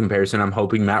 Easy comparison. I'm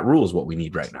hoping Matt Rule is what we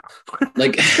need right now.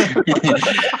 Like,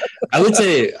 I would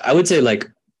say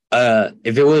like,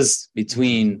 if it was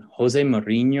between Jose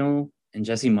Mourinho and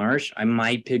Jesse Marsh, I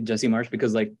might pick Jesse Marsh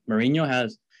because like I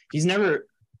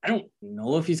don't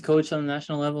know if he's coached on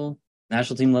the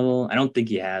national team level. I don't think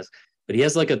he has, but he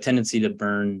has like a tendency to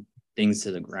burn things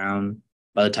to the ground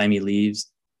by the time he leaves.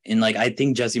 And like, I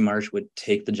think Jesse Marsh would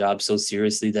take the job so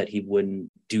seriously that he wouldn't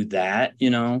do that,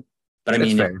 But I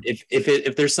mean,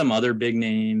 if there's some other big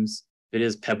names, if it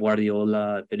is Pep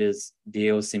Guardiola, if it is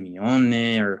Diego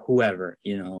Simeone or whoever,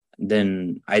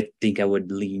 then I think I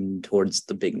would lean towards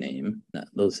the big name.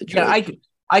 Those situations. Yeah,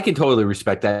 I can totally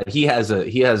respect that. He has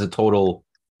a total.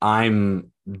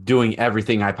 I'm doing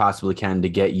everything I possibly can to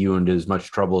get you into as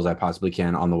much trouble as I possibly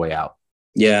can on the way out.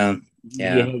 Yeah.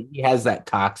 He has that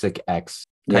toxic X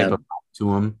type of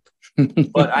to him.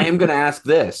 But I am going to ask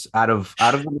this: out of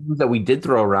the names that we did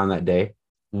throw around that day,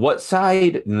 what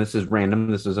side? And this is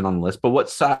random. This isn't on the list. But what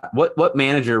side? What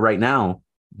manager right now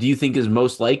do you think is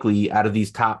most likely out of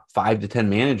these top 5 to 10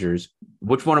 managers?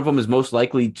 Which one of them is most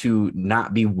likely to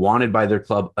not be wanted by their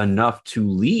club enough to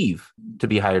leave to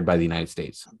be hired by the United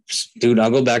States? Dude,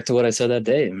 I'll go back to what I said that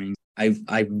day. I mean,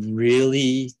 I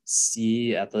really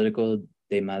see Atletico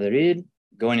de Madrid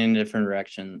going in a different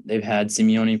direction. They've had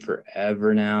Simeone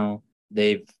forever now.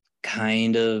 They've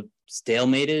kind of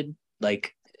stalemated,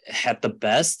 like at the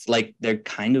best, like they're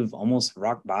kind of almost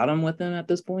rock bottom with him at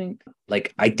this point.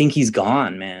 Like, I think he's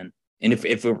gone, man. And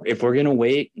if we're gonna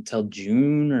wait until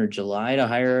June or July to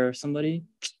hire somebody,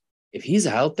 if he's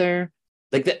out there,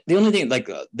 like the only thing, like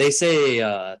they say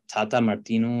Tata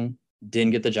Martino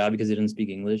didn't get the job because he didn't speak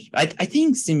English. I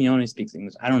think Simeone speaks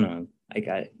English. I don't know. Like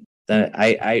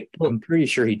I'm pretty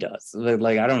sure he does.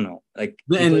 Like I don't know. Like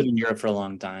he lived in Europe for a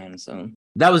long time, so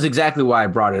that was exactly why I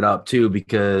brought it up too,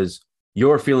 because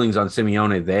your feelings on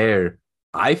Simeone there,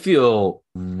 I feel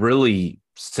really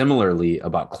similarly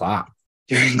about Klopp.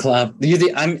 During Klopp, do you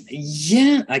think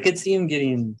I could see him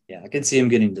getting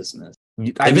dismissed.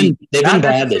 They've been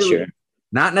bad this year.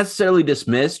 Not necessarily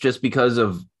dismissed just because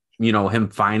of, you know, him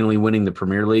finally winning the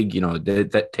Premier League, you know,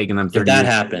 that taking them 30 if that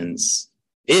years. happens.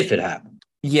 If it happens.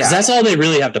 Yeah. That's all they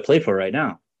really have to play for right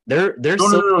now. They're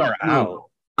so far out.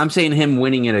 I'm saying him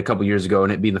winning it a couple years ago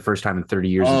and it being the first time in 30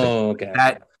 years. Oh, okay.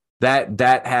 That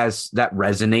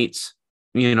resonates,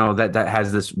 you know, that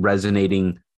has this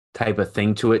resonating type of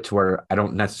thing to it, to where I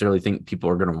don't necessarily think people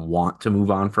are going to want to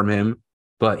move on from him,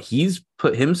 but he's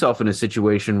put himself in a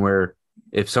situation where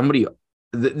if somebody,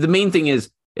 the main thing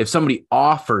is if somebody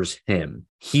offers him,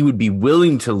 he would be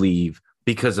willing to leave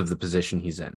because of the position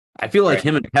he's in. I feel like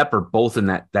him and Pep are both in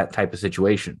that type of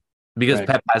situation because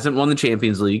Pep hasn't won the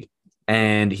Champions League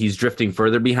and he's drifting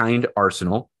further behind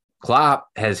Arsenal. Klopp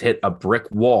has hit a brick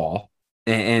wall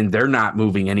and they're not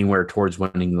moving anywhere towards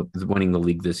winning the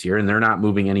league this year. And they're not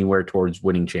moving anywhere towards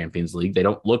winning Champions League. They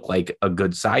don't look like a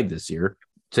good side this year.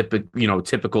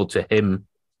 Typical to him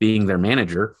being their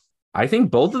manager. I think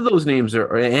both of those names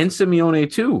and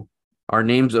Simeone too, are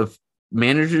names of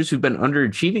managers who've been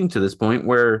underachieving to this point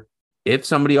where if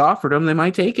somebody offered them, they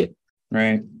might take it.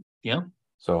 Right. Yeah.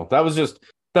 So that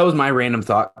was my random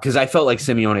thought because I felt like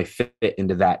Simeone fit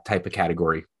into that type of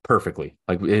category perfectly,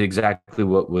 like exactly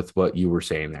what you were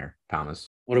saying there, Thomas.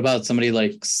 What about somebody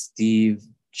like Steve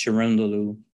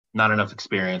Cherundolo? Not enough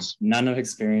experience. Not enough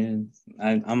experience.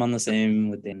 I'm on the same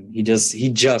with him. He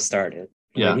just started.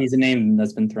 Yeah, like, he's a name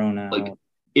that's been thrown out. Like,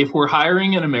 if we're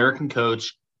hiring an American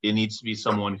coach, it needs to be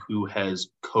someone who has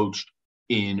coached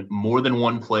in more than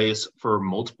one place for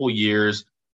multiple years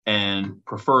and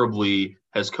preferably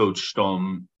has coached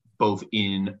both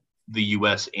in the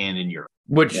U.S. and in Europe.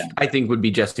 Which I think would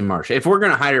be Jesse Marsch. If we're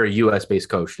going to hire a U.S.-based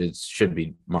coach, it should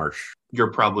be Marsch.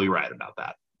 You're probably right about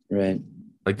that. Right.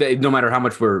 Like, no matter how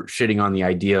much we're shitting on the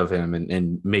idea of him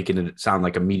and making it sound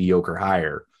like a mediocre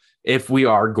hire, if we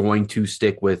are going to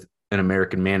stick with an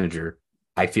American manager,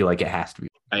 I feel like it has to be.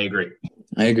 I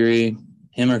agree.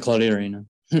 Him or Claudio Reyna.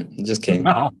 Just kidding.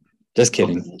 No. Just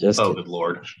kidding. Good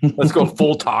Lord. Let's go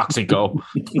full Toxico.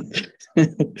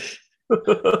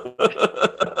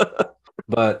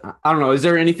 But I don't know. Is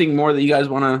there anything more that you guys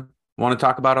want to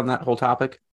talk about on that whole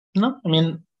topic? No, I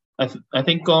mean, I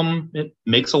think it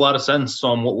makes a lot of sense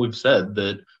on what we've said,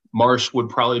 that Marsch would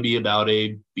probably be about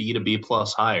a B to B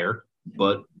plus hire,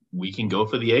 but we can go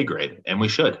for the A grade, and we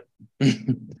should.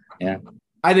 Yeah,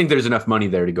 I think there's enough money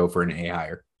there to go for an A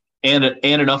hire, and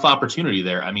enough opportunity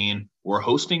there. I mean, we're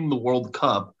hosting the World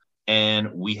Cup,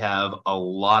 and we have a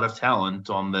lot of talent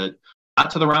on that.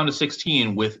 Got to the round of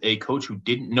 16 with a coach who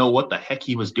didn't know what the heck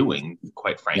he was doing,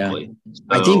 quite frankly.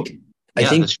 Yeah. So, I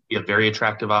think this should be a very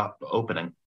attractive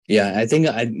opening. Yeah, I think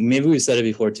maybe we said it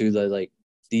before too, that like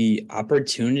the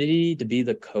opportunity to be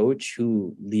the coach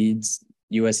who leads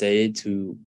USA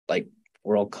to like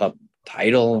World Cup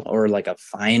title or like a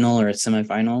final or a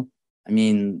semifinal. I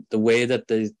mean, the way that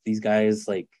these guys,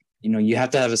 like, you know, you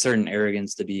have to have a certain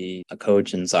arrogance to be a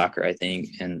coach in soccer, I think.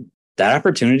 And that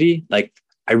opportunity, like,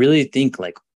 I really think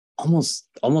like almost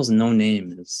no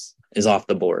name is off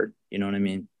the board. You know what I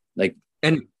mean? Like,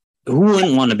 and who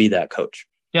wouldn't want to be that coach?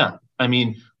 Yeah. I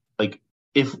mean,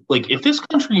 if this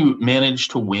country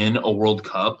managed to win a World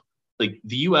Cup, like,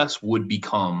 the US would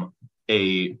become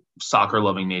a soccer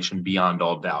loving nation beyond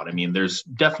all doubt. I mean, there's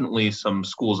definitely some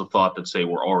schools of thought that say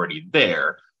we're already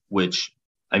there, which,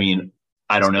 I mean,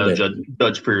 I don't know,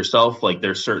 judge for yourself. Like,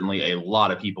 there's certainly a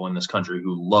lot of people in this country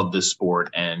who love this sport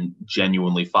and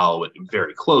genuinely follow it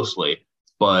very closely.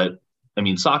 But I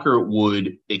mean, soccer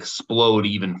would explode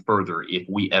even further if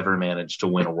we ever managed to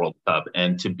win a World Cup.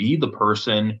 And to be the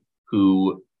person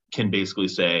who can basically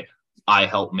say, I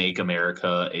help make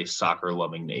America a soccer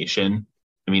loving nation,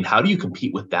 I mean, how do you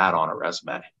compete with that on a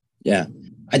resume? Yeah.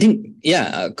 I think,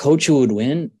 a coach who would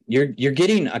win, you're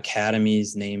getting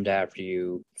academies named after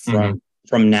you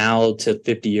from now to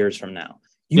 50 years from now.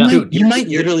 You might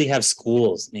literally have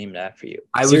schools named after you.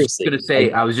 I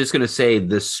was just gonna say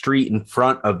the street in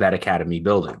front of that academy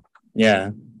building.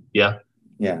 Yeah. Yeah.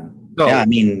 Yeah. So, I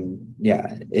mean,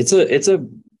 it's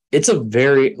a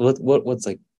very what's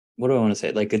like, what do I want to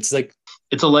say? Like, it's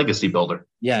a legacy builder.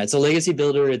 Yeah, it's a legacy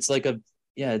builder. It's like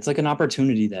an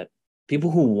opportunity that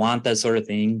people who want that sort of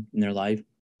thing in their life,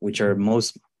 which are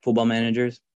most football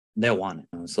managers, they'll want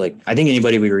it. So like, I think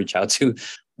anybody we reach out to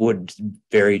would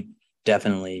very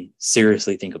definitely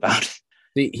seriously think about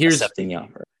accepting the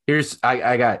offer.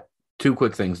 I got two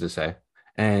quick things to say.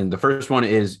 And the first one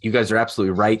is, you guys are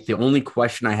absolutely right. The only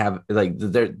question I have,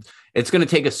 it's going to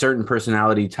take a certain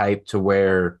personality type to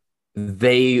where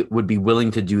they would be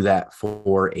willing to do that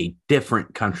for a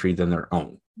different country than their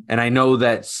own. And I know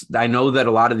that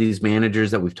a lot of these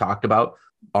managers that we've talked about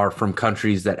are from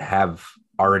countries that have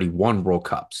already won World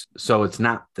Cups. So it's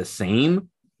not the same,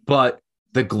 but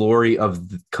the glory of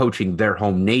coaching their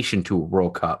home nation to a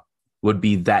World Cup would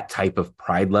be that type of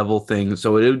pride level thing.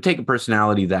 So it would take a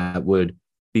personality that would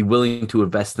be willing to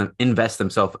invest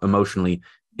themselves emotionally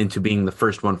into being the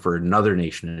first one for another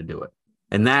nation to do it.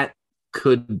 And that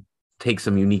could take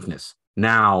some uniqueness.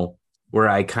 Now, where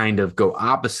I kind of go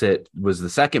opposite was the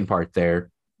second part there,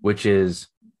 which is,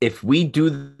 if we do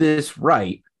this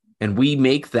right and we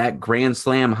make that Grand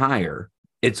Slam hire,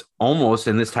 it's almost,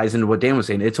 and this ties into what Dan was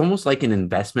saying, it's almost like an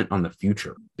investment on the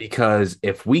future. Because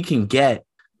if we can get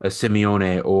a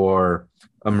Simeone or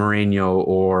a Mourinho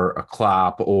or a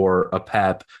Klopp or a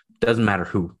Pep, doesn't matter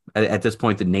who. At this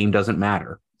point, the name doesn't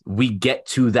matter. We get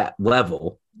to that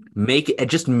level, make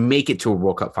it to a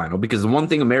World Cup final, because the one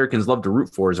thing Americans love to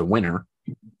root for is a winner,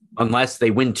 unless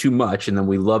they win too much, and then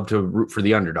we love to root for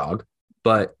the underdog.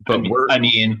 But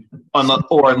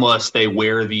unless they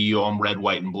wear the red,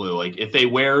 white, and blue. Like, if they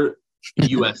wear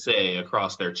USA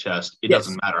across their chest, it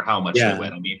doesn't matter how much they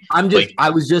win. I mean, I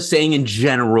was just saying in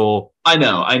general. I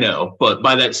know. But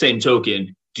by that same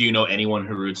token, do you know anyone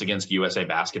who roots against USA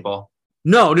basketball?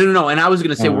 No. And I was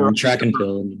going to say we're track and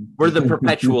field. We're the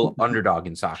perpetual underdog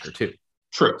in soccer too.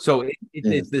 True. So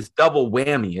it's this double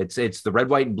whammy. It's the red,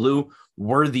 white, and blue.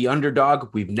 We're the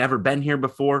underdog. We've never been here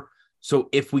before. So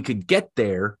if we could get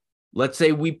there, let's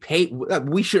say we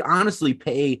should honestly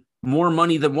pay more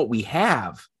money than what we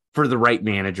have for the right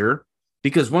manager,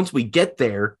 because once we get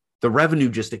there, the revenue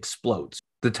just explodes.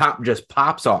 The top just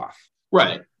pops off.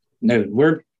 Right. No,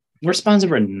 we're sponsored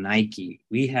by Nike.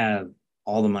 We have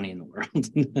all the money in the world.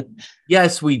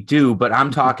 Yes, we do. But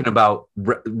I'm talking about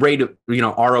rate of,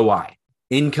 ROI,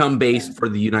 income based for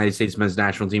the United States men's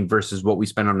national team versus what we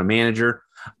spend on a manager.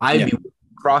 I'd be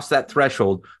cross that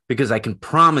threshold, because I can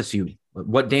promise you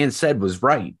what Dan said was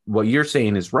right. What you're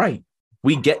saying is right.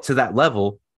 We get to that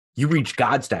level, you reach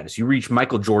God status, you reach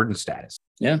Michael Jordan status.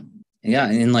 Yeah.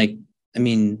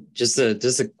 And just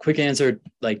a quick answer,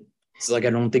 I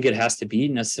don't think it has to be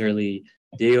necessarily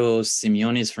Diego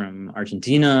Simeone's from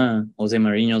Argentina, Jose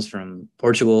Mourinho's from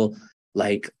Portugal.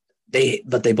 They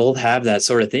both have that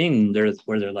sort of thing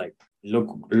where they're like,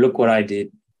 look what I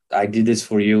did. I did this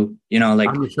for you. I'm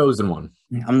the chosen one.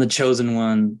 I'm the chosen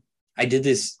one. I did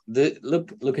this.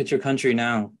 Look at your country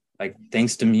now.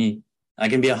 Thanks to me, I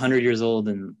can be 100 years old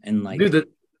and do the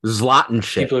Zlatan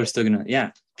shit.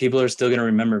 People are still gonna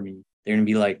remember me. They're gonna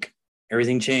be like,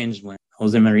 everything changed when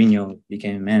Jose Mourinho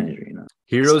became a manager.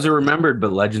 Heroes are remembered,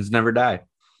 but legends never die.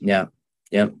 Yeah.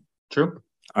 Yep. True.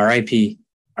 R.I.P.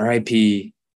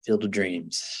 Field of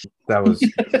Dreams. That was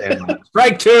Sandlot.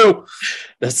 Strike two.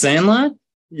 The Sandlot?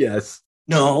 Yes.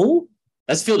 No,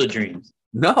 that's Field of Dreams.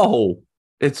 No,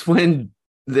 it's when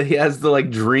he has the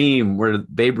dream where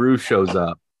Babe Ruth shows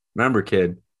up. Remember,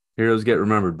 kid, heroes get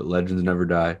remembered, but legends never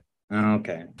die. Oh,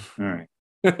 okay. All right.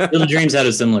 Field of Dreams had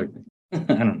a similar thing. I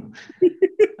don't know.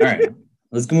 All right.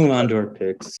 Let's move on to our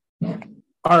picks.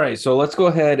 All right. So let's go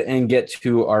ahead and get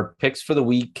to our picks for the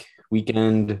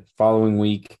weekend, following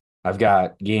week. I've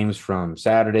got games from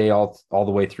Saturday all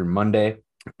the way through Monday.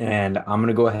 And I'm going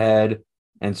to go ahead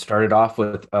and start it off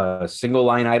with a single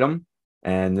line item.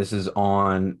 And this is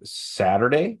on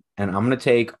Saturday. And I'm going to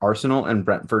take Arsenal and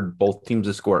Brentford, both teams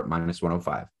to score at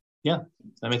 -105. Yeah,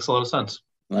 that makes a lot of sense.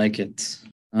 Like it.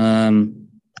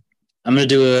 I'm going to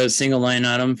do a single line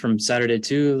item from Saturday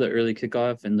too, the early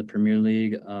kickoff in the Premier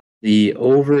League. The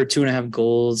over 2.5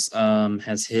 goals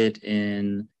has hit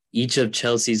in each of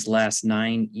Chelsea's last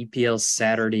 9 EPL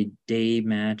Saturday day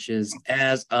matches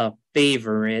as a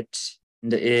favorite.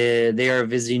 They are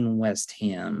visiting West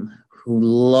Ham, who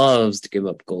loves to give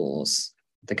up goals.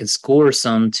 that could score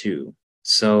some too.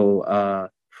 So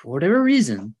for whatever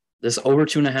reason, this over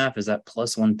 2.5 is at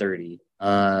plus 130.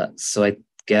 So I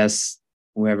guess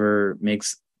whoever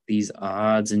makes these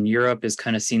odds in Europe is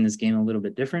kind of seeing this game a little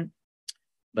bit different.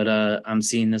 But I'm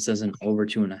seeing this as an over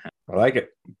 2.5. I like it.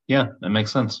 Yeah, that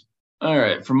makes sense. All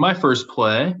right. For my first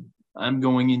play, I'm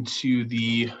going into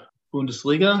the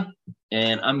Bundesliga,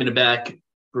 and I'm going to back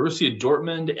Borussia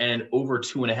Dortmund and over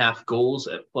 2.5 goals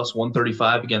at plus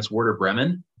 135 against Werder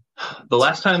Bremen. The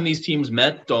last time these teams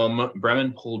met,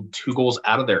 Bremen pulled 2 goals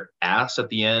out of their ass at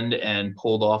the end and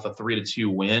pulled off a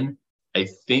 3-2 win. I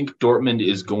think Dortmund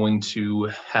is going to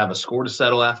have a score to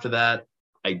settle after that.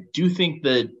 I do think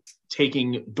that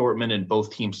taking Dortmund and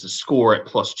both teams to score at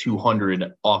plus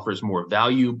 200 offers more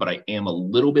value, but I am a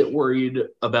little bit worried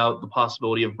about the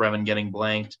possibility of Bremen getting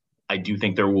blanked. I do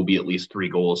think there will be at least 3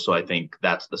 goals, so I think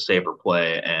that's the safer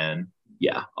play. And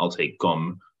yeah, I'll take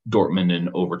Dortmund and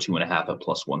over 2.5 at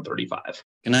plus 135.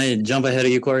 Can I jump ahead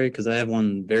of you, Corey? Because I have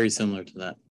one very similar to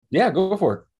that. Yeah, go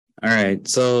for it. All right.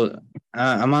 So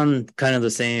I'm on kind of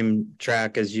the same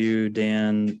track as you,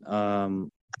 Dan.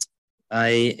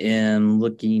 I am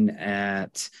looking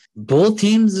at both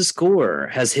teams to score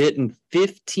has hit in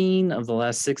 15 of the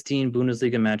last 16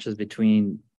 Bundesliga matches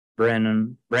between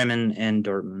Bremen and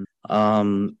Dortmund.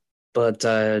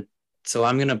 So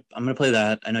I'm gonna play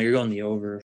that. I know you're going the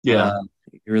over. Yeah.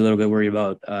 You're a little bit worried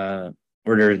about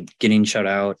Werder getting shut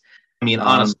out. I mean,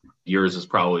 honestly, yours is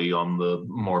probably on the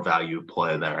more value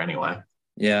play there anyway.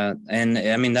 Yeah, and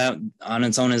I mean that on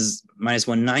its own is minus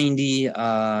 190.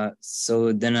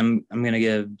 So then I'm gonna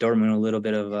give Dortmund a little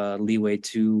bit of leeway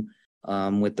too,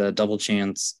 with the double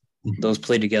chance. Those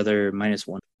play together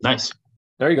 -1. Nice.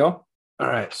 There you go. All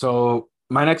right. So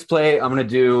my next play, I'm gonna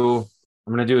do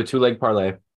a 2-leg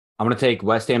parlay. I'm gonna take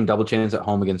West Ham double chance at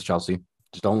home against Chelsea.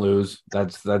 Just don't lose.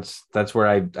 That's where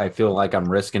I feel like I'm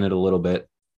risking it a little bit,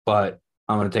 but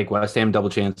I'm going to take West Ham double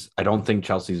chance. I don't think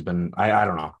Chelsea's been, I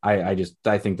don't know. I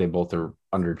think they both are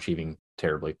underachieving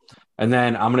terribly. And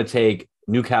then I'm going to take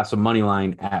Newcastle money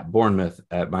line at Bournemouth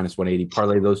at -180.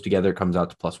 Parlay those together comes out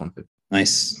to plus 150.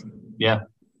 Nice. Yeah,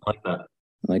 I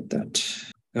like that.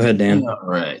 Go ahead, Dan. All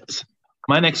right.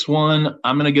 My next one,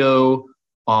 I'm going to go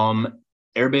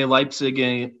RB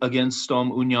Leipzig against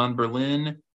Union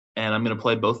Berlin, and I'm going to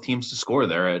play both teams to score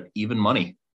there at even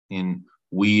money. And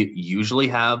we usually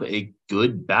have a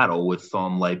good battle with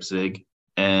Leipzig,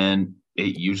 and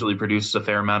it usually produces a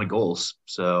fair amount of goals.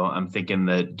 So I'm thinking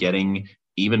that getting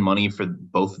even money for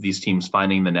both of these teams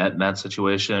finding the net in that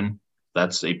situation,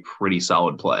 that's a pretty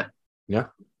solid play. Yeah.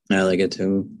 I like it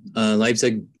too.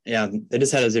 Leipzig, yeah, they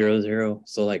just had a 0-0.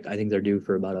 So, I think they're due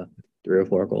for about a 3 or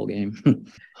 4 goal game.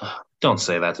 Don't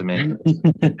say that to me.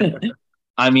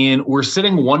 I mean, we're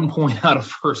sitting 1 point out of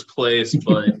first place,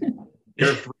 but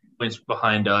they're 3 points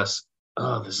behind us.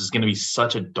 Oh, this is going to be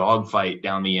such a dogfight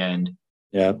down the end.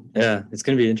 Yeah, it's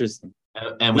going to be interesting.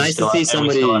 And we still have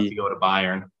to go to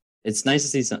Bayern. It's nice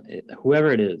to see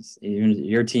whoever it is, even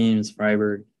your teams,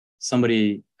 Freiburg,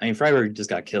 somebody. I mean, Freiburg just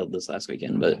got killed this last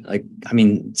weekend, but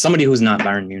somebody who's not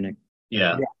Bayern Munich.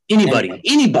 Yeah. Anybody.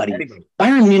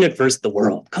 Bayern Munich versus the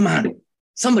world. Come on,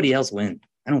 somebody else win.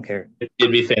 I don't care.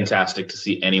 It'd be fantastic to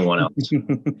see anyone else.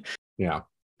 Yeah.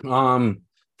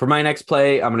 For my next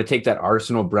play, I'm going to take that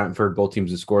Arsenal Brentford both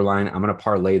teams to score line. I'm going to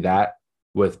parlay that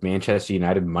with Manchester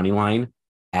United money line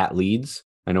at Leeds.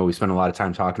 I know we spent a lot of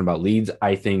time talking about Leeds.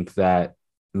 I think that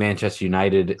Manchester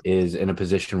United is in a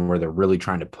position where they're really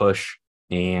trying to push,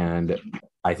 and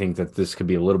I think that this could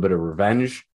be a little bit of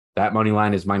revenge. That money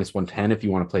line is -110. If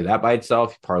you want to play that by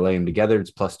itself, you parlay them together,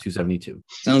 it's plus 272.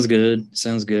 Sounds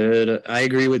good. I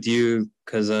agree with you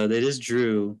because they just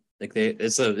drew.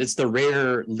 It's the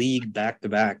rare league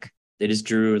back-to-back. They just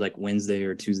drew Wednesday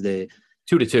or Tuesday.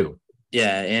 2-2.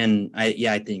 Yeah, and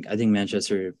I think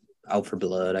Manchester out for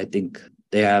blood. I think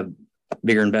they have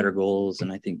bigger and better goals,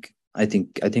 and I think I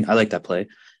like that play.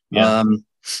 Yeah.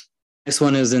 This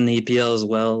one is in the EPL as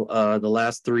well. The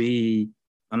last 3,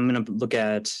 I'm gonna look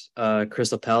at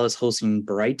Crystal Palace hosting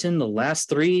Brighton. The last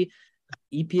 3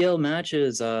 EPL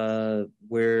matches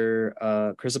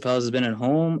where Crystal Palace has been at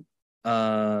home.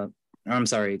 I'm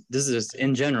sorry, this is just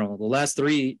in general. The last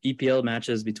 3 EPL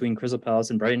matches between Crystal Palace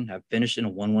and Brighton have finished in a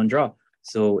 1-1 draw.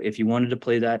 So if you wanted to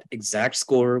play that exact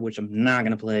score, which I'm not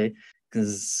going to play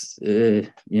because,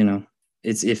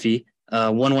 it's iffy.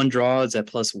 1-1 draw is at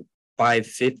plus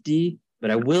 550, but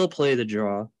I will play the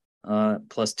draw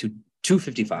plus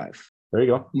 255. There you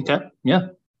go. Okay. Yeah,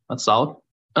 that's solid.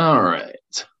 All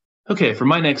right. Okay, for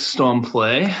my next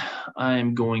play,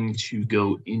 I'm going to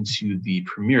go into the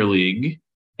Premier League,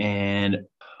 and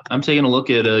I'm taking a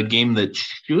look at a game that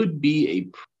should be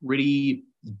a pretty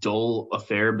dull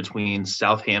affair between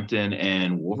Southampton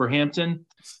and Wolverhampton.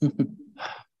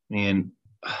 Man,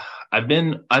 I've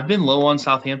been low on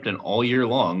Southampton all year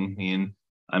long. I mean,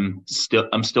 I'm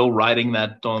still riding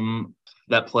that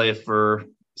play for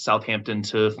Southampton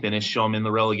to finish in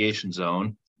the relegation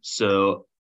zone. So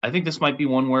I think this might be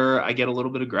one where I get a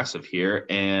little bit aggressive here,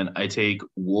 and I take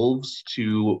Wolves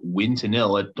to win to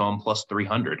nil at plus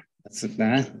 300. It's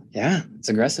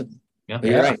aggressive. Yeah, but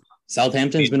you're right.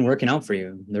 Southampton's been working out for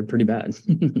you. They're pretty bad.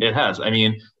 It has. I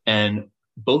mean, and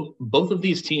both of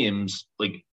these teams,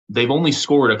 like, they've only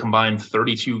scored a combined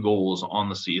 32 goals on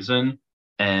the season,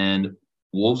 and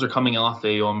Wolves are coming off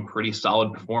a pretty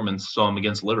solid performance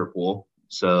against Liverpool.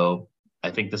 So I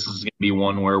think this is going to be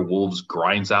one where Wolves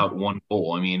grinds out one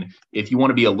goal. I mean, if you want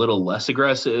to be a little less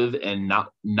aggressive and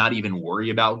not even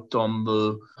worry about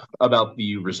the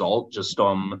result, just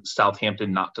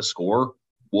Southampton not to score,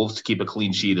 Wolves to keep a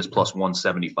clean sheet is plus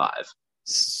 175.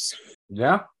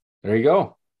 Yeah, there you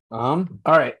go. All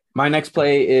right, my next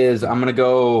play is I'm going to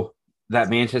go that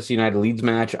Manchester United Leeds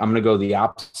match. I'm going to go the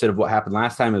opposite of what happened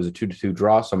last time. It was a 2-2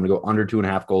 draw, so I'm going to go under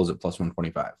 2.5 goals at plus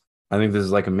 125. I think this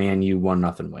is like a Man U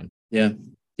 1-0 win. Yeah.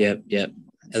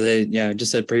 As I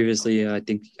just said previously, I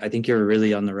think you're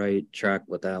really on the right track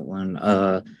with that one.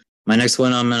 My next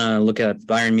one, I'm gonna look at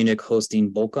Bayern Munich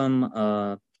hosting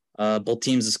Bochum. Both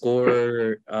teams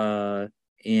score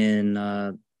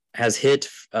has hit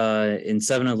in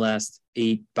 7 of the last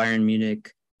 8 Bayern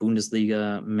Munich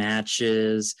Bundesliga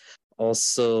matches.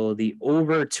 Also, the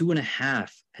over 2.5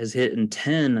 has hit in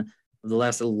 10 of the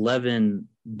last 11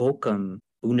 Bochum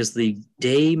Bundesliga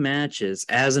day matches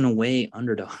as an away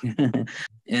underdog.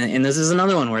 and this is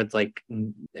another one where it's like,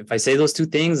 if I say those two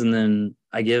things and then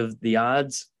I give the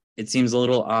odds, it seems a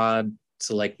little odd.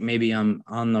 So like maybe I'm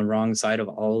on the wrong side of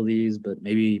all of these, but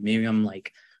maybe I'm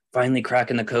like finally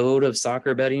cracking the code of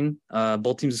soccer betting.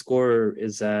 Both teams' score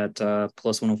is at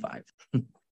plus 105.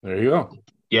 There you go.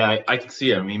 Yeah, I can see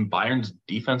it. I mean, Bayern's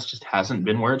defense just hasn't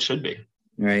been where it should be.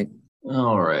 Right.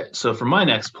 All right. So for my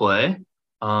next play,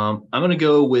 I'm going to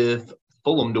go with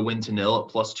Fulham to win to nil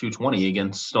at plus 220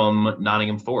 against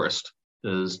Nottingham Forest,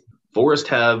 because Forest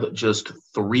have just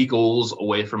 3 goals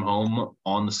away from home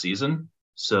on the season.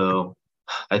 So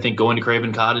I think going to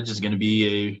Craven Cottage is going to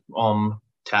be a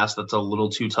task that's a little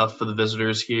too tough for the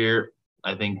visitors here.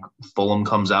 I think Fulham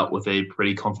comes out with a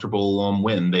pretty comfortable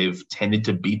win. They've tended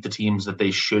to beat the teams that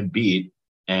they should beat,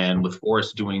 and with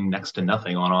Forest doing next to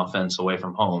nothing on offense away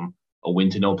from home, a win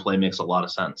to nil play makes a lot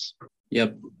of sense.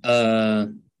 Yep.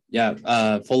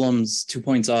 Fulham's 2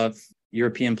 points off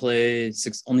European play,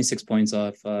 only 6 points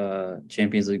off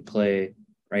Champions League play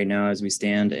right now as we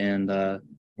stand. And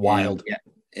wild.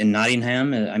 In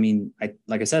Nottingham, I mean,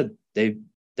 like I said,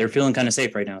 they're feeling kind of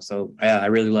safe right now. So I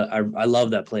really I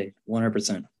love that play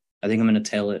 100%. I think I'm going to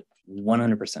tail it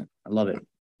 100%. I love it.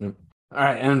 All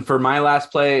right, and for my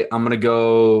last play, I'm going to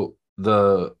go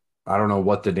I don't know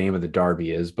what the name of the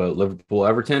derby is, but Liverpool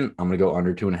Everton. I'm going to go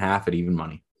under 2.5 at even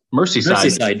money.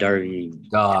 Merseyside derby.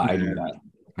 I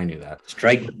knew that.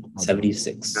 Strike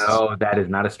 76. No, that is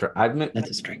not a strike.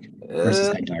 That's a strike.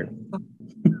 Merseyside derby.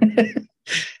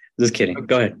 Just kidding.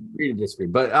 Go ahead. Agree to disagree,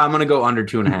 but I'm going to go under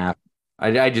 2.5.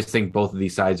 I just think both of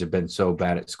these sides have been so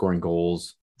bad at scoring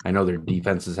goals. I know their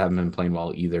defenses haven't been playing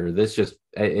well either.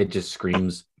 It just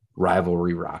screams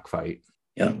rivalry rock fight.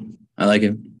 Yeah, I like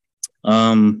it.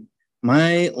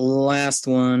 My last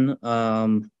one,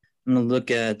 I'm going to look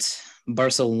at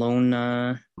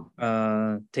Barcelona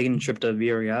taking a trip to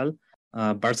Villarreal.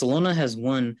 Barcelona has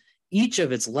won each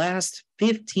of its last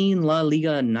 15 La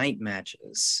Liga night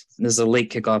matches. This is a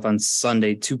late kickoff on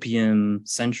Sunday, 2 p.m.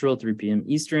 Central, 3 p.m.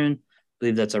 Eastern. I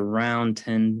believe that's around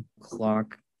 10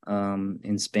 o'clock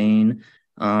in Spain.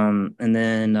 And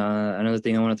then another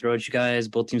thing I want to throw at you guys,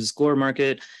 both teams' score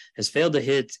market has failed to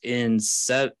hit in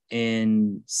 7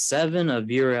 of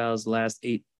Villarreal's last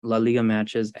 8 La Liga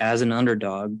matches as an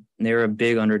underdog. And they're a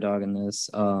big underdog in this.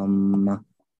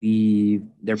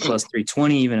 They're plus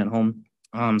 320 even at home.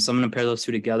 So I'm going to pair those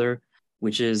two together,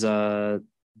 which is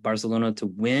Barcelona to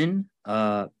win.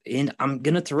 And I'm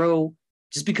going to throw,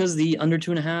 just because the under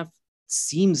 2.5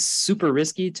 seems super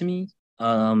risky to me,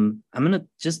 I'm going to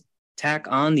just tack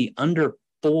on the under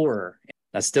 4.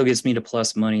 That still gets me to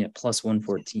plus money at plus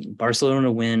 114. Barcelona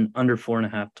to win, under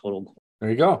 4.5 total goal. There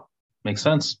you go. Makes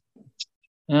sense.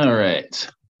 All right.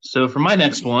 So for my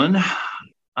next one,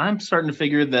 I'm starting to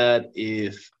figure that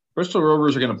if Bristol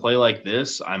Rovers are going to play like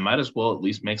this, I might as well at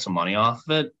least make some money off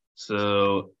of it.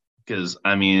 So, because,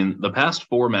 I mean, the past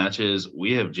 4 matches,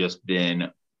 we have just been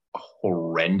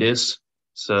horrendous.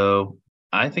 So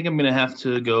I think I'm going to have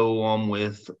to go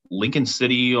with Lincoln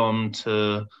City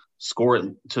to score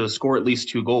at least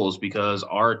 2 goals, because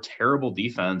our terrible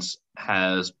defense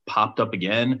has popped up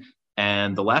again.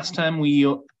 And the last time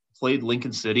we played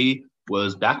Lincoln City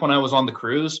was back when I was on the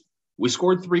cruise. We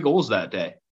scored 3 goals that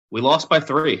day. We lost by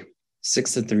 3.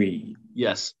 6-3.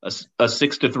 Yes, a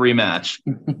 6-3 match.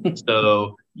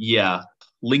 So yeah,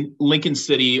 Lincoln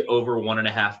City over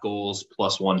 1.5 goals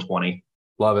plus 120.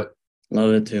 Love it.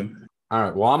 Love it too. All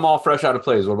right. Well, I'm all fresh out of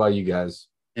plays. What about you guys?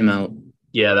 I'm out.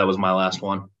 Yeah, that was my last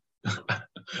one.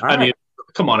 Right. mean,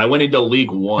 come on, I went into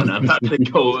League One. I'm not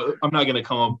gonna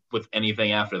come up with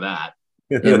anything after that.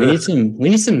 Yeah, we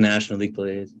need some National League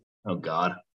plays. Oh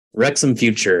God. Wrexham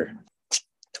future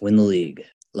to win the league.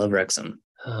 Love Wrexham.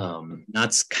 Um,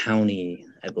 Notts County,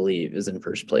 I believe, is in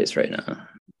first place right now.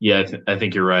 yeah, I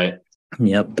think you're right.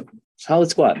 Yep. Solid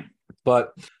squad.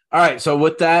 But all right. So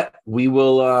with that, we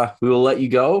will let you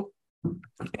go,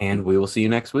 and we will see you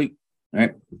next week. All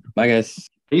right. Bye, guys.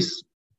 Peace.